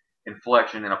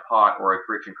inflection in a pot or a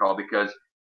friction call because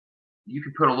you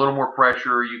can put a little more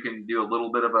pressure. You can do a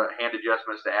little bit of a hand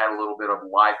adjustments to add a little bit of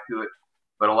life to it,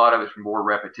 but a lot of it's more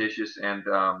repetitious. And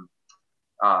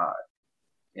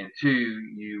two,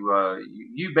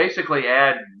 you basically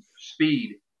add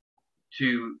speed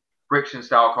to friction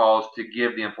style calls to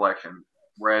give the inflection,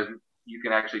 whereas you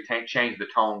can actually change the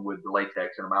tone with the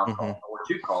latex in a mouth call or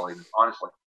tube call, even,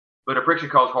 honestly. But a friction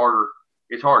call is harder.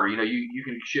 It's harder. You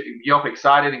can yelp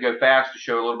excited and go fast to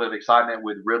show a little bit of excitement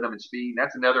with rhythm and speed. And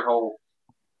that's another whole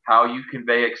how you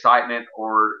convey excitement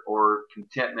or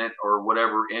contentment or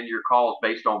whatever in your calls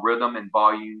based on rhythm and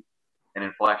volume and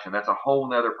inflection. That's a whole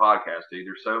nother podcast, dude.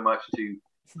 There's so much to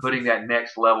putting that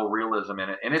next level realism in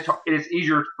it. And it's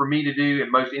easier for me to do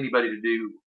and most anybody to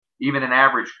do, even an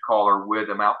average caller with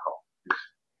a mouth call.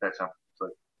 That's something. So,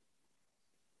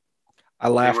 I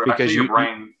laugh because your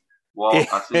brain Well,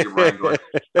 I see your brain going.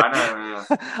 I know.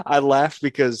 Yeah. I laughed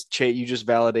because Chase, you just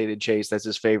validated Chase. That's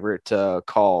his favorite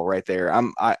call right there.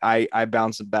 I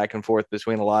bounce back and forth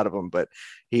between a lot of them, but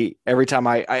every time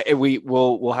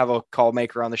we'll have a call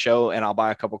maker on the show, and I'll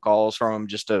buy a couple calls from him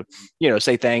just to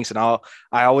say thanks. And I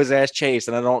always ask Chase,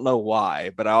 and I don't know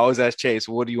why, but I always ask Chase,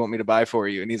 what do you want me to buy for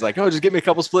you? And he's like, oh, just give me a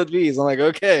couple split V's. I'm like,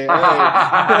 okay. All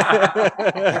right.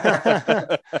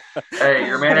 Hey,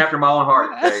 you're a man after my own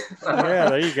heart, Chase. Yeah,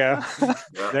 there you go.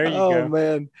 There you go. Oh,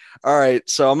 man. All right.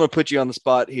 So I'm going to put you on the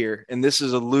spot here. And this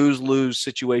is a lose-lose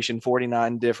situation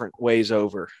 49 different ways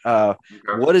over. Okay.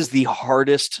 What is the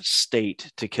hardest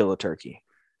state to kill a turkey?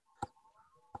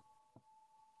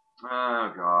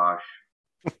 Oh, gosh.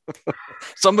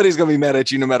 Somebody's going to be mad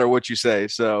at you no matter what you say.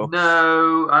 So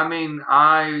no, I mean,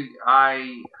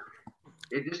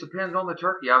 it just depends on the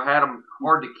turkey. I've had them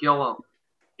hard to kill them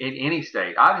in any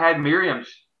state. I've had Merriam's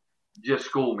just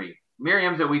school me.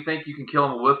 Merriam's that we think you can kill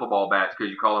them with wiffle ball bats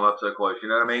because you call them up so close. You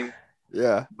know what I mean?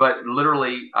 Yeah. But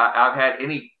literally, I've had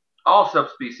all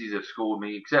subspecies have schooled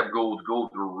me except Goulds.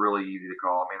 Goulds were really easy to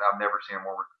call. I mean, I've never seen a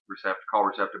more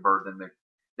receptive bird than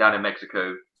down in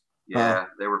Mexico. Yeah,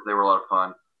 they were a lot of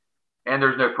fun. And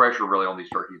there's no pressure really on these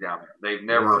turkeys down there. They've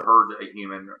never heard a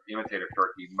human imitate a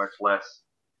turkey, much less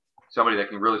somebody that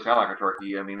can really sound like a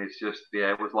turkey. I mean, it's just,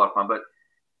 it was a lot of fun. But,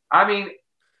 I mean,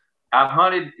 I've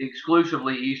hunted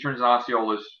exclusively Easterns and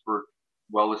Osceolas for,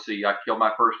 well, let's see, I killed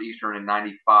my first Eastern in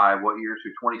 95. What year? So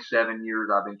 27 years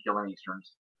I've been killing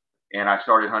Easterns. And I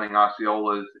started hunting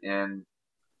Osceolas in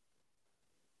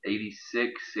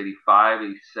 86, 85,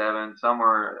 87,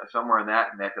 somewhere in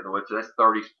that neck of the woods. So that's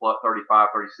 30 plus 35,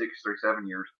 36, 37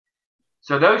 years.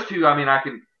 So those two, I mean, I've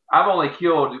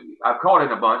caught it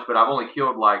in a bunch, but I've only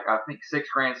killed I think 6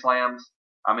 Grand Slams.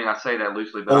 I mean, I say that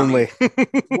loosely, but only.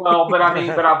 but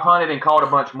I've hunted and caught a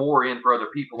bunch more in for other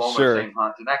people on those same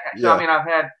hunts. And that kind of, so, I mean, I've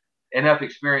had enough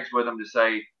experience with them to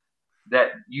say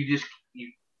that you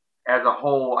as a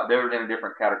whole, they're in a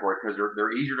different category because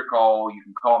they're easier to call. You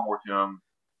can call more to them.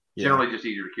 Generally just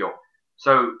easier to kill.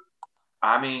 So,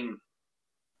 I mean,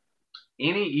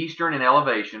 any Eastern in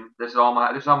elevation, this is all my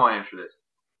answer to this.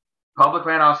 Public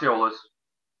land Osceolas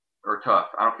are tough.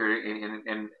 I don't care.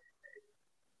 And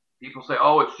people say,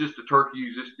 oh, it's just the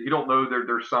turkeys. You don't know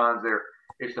their sons there.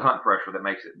 It's the hunt pressure that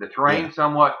makes it. The terrain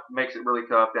somewhat makes it really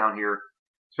tough down here,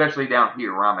 especially down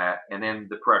here where I'm at. And then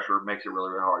the pressure makes it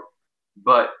really, really hard.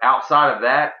 But outside of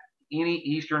that, any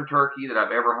Eastern turkey that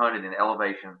I've ever hunted in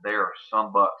elevation, they are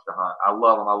some bucks to hunt. I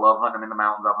love them. I love hunting them in the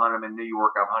mountains. I've hunted them in New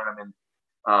York. I've hunted them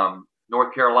in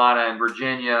North Carolina and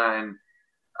Virginia. And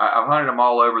I've hunted them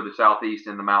all over the Southeast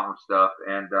in the mountain stuff.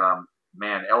 And,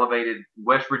 man, elevated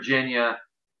West Virginia,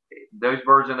 those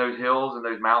birds in those hills and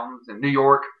those mountains, and New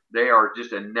York, they are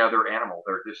just another animal.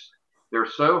 They're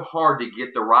so hard to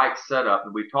get the right setup.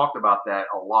 And we've talked about that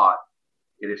a lot.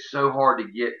 It is so hard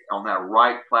to get on that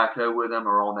right plateau with them,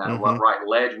 or on that right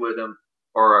ledge with them,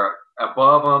 or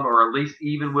above them, or at least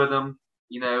even with them.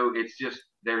 It's just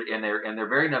they're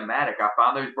very nomadic. I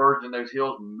find those birds in those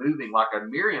hills moving like a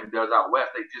Merriam does out west.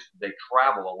 They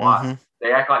travel a lot.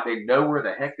 They act like they know where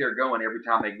the heck they're going every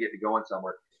time they get to going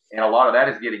somewhere. And a lot of that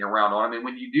is getting around on them. And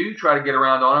when you do try to get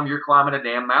around on them, you're climbing a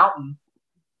damn mountain.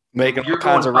 Making all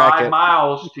kinds of racket. You're going 5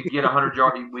 miles to get 100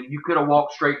 yards. When you could have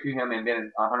walked straight to him and been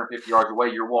 150 yards away,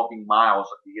 you're walking miles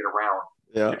to get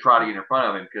around to try to get in front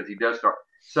of him because he does start.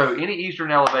 So any Eastern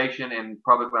elevation and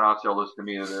public land Osceolas to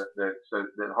me are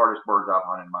the hardest birds I've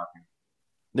hunted in my opinion.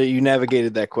 That you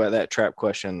navigated that trap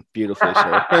question beautifully,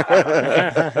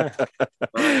 sir.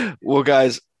 Well,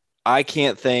 guys, I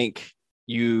can't thank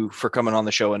you for coming on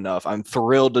the show enough. I'm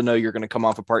thrilled to know you're going to come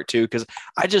on for part 2 because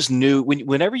I just knew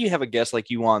whenever you have a guest like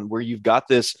you on where you've got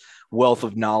this wealth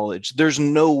of knowledge, there's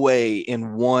no way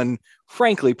in one,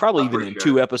 frankly, probably even in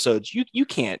 2 episodes, you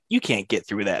can't get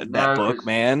through that book,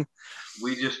 man.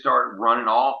 We just start running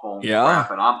off on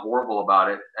crap, and I'm horrible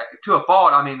about it to a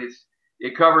fault. I mean,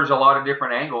 it covers a lot of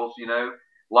different angles,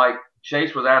 like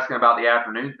Chase was asking about the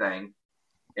afternoon thing,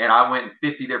 and I went in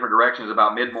 50 different directions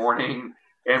about mid-morning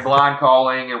and blind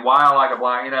calling and why I like a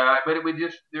blind, but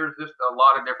there's just a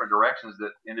lot of different directions that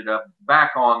ended up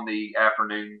back on the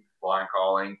afternoon blind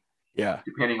calling. Yeah.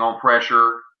 Depending on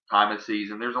pressure, time of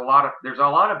season. There's a lot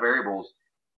of variables,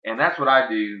 and that's what I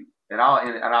do. And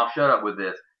I'll shut up with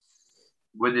this.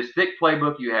 With this thick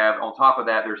playbook you have, on top of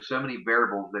that, there's so many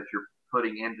variables that you're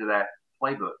putting into that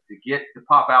playbook to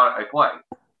pop out a play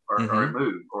or a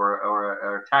move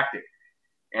or a tactic.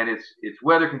 And it's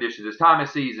weather conditions, it's time of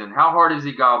season, how hard is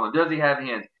he gobbling, does he have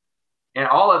hens, and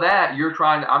all of that I'm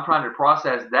trying to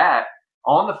process that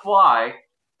on the fly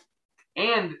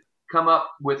and come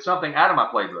up with something out of my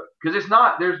playbook, because it's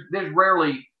not, there's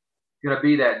rarely going to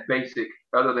be that basic,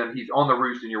 other than he's on the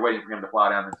roost and you're waiting for him to fly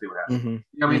down and see what happens. Mm-hmm.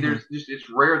 You know, I mean, there's just, it's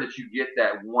rare that you get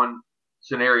that one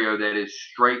scenario that is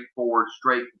straightforward,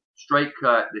 straight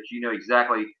cut, that you know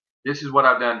exactly, this is what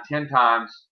I've done 10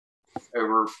 times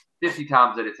over 50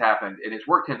 times that it's happened, and it's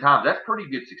worked 10 times. That's pretty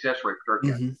good success rate for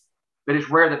turkey hunting. But it's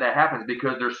rare that happens,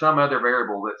 because there's some other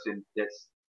variable that's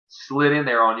slid in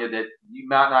there on you that you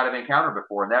might not have encountered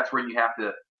before, and that's where you have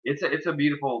to. It's a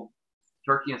beautiful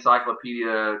turkey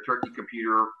encyclopedia, turkey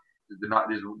computer.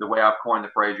 This is the way I've coined the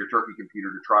phrase, your turkey computer,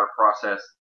 to try to process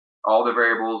all the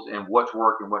variables and what's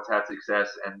worked and what's had success,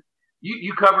 and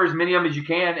you cover as many of them as you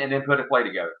can, and then put a play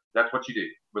together. That's what you do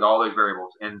with all those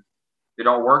variables. And if they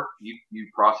don't work, you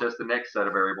process the next set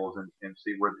of variables and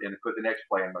see where, and put the next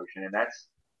play in motion. And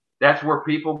that's where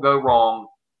people go wrong,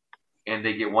 and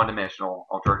they get one-dimensional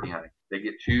on turkey hunting. They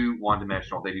get too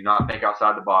one-dimensional. They do not think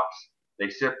outside the box. They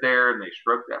sit there and they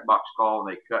stroke that box call,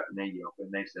 and they cut and they yelp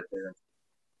and they sit there.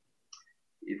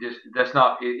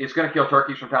 It's going to kill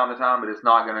turkeys from time to time, but it's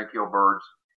not going to kill birds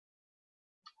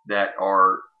that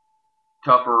are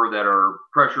tougher, that are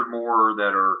pressured more,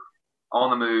 that are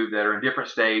on the move, that are in different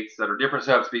states, that are different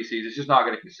subspecies. It's just not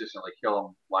going to consistently kill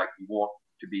them like you want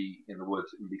to be in the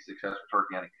woods and be successful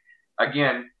turkey hunting.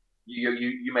 Again,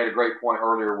 you made a great point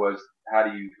earlier, was how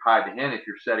do you hide the hen if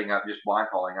you're setting up just blind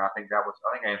calling? And I think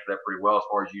I answered that pretty well, as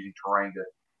far as using terrain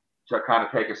to kind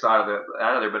of take a side of it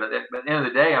out of there. But at the end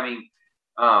of the day, I mean,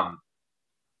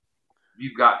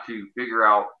 you've got to figure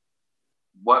out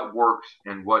what works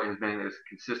and what has been as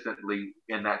consistently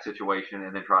in that situation,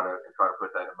 and then try to put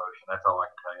that in motion. That's all I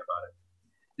can tell you about it.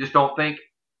 Just don't think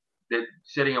that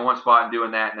sitting in one spot and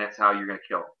doing that, and that's how you're going to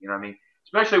kill them. You know what I mean?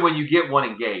 Especially when you get one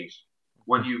engaged.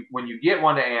 When you get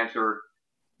one to answer,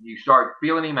 you start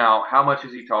feeling him out. How much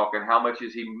is he talking? How much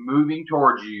is he moving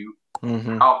towards you?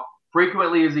 Mm-hmm. How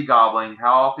frequently is he gobbling?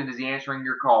 How often is he answering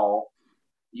your call?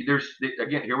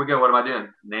 Again, here we go. What am I doing?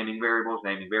 Naming variables.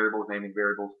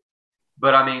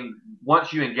 But I mean,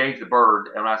 once you engage the bird,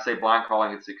 and when I say blind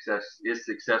calling is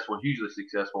successful, hugely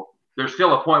successful, there's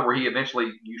still a point where you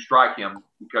strike him,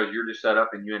 because you're just set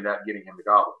up and you end up getting him to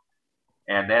gobble.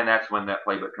 And then that's when that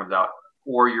playbook comes out.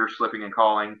 Or you're slipping and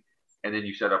calling, and then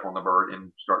you set up on the bird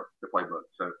and start the playbook.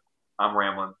 So I'm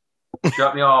rambling.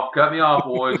 Cut me off,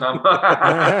 boys.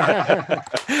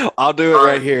 I'll do it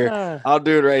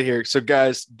right here. So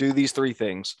guys, do these 3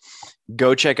 things.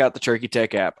 Go check out the Turkey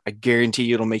Tech app. I guarantee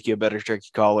you it'll make you a better turkey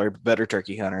caller, better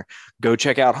turkey hunter. Go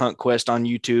check out Hunt Quest on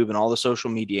YouTube and all the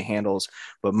social media handles.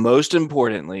 But most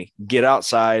importantly, get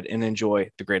outside and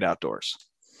enjoy the great outdoors.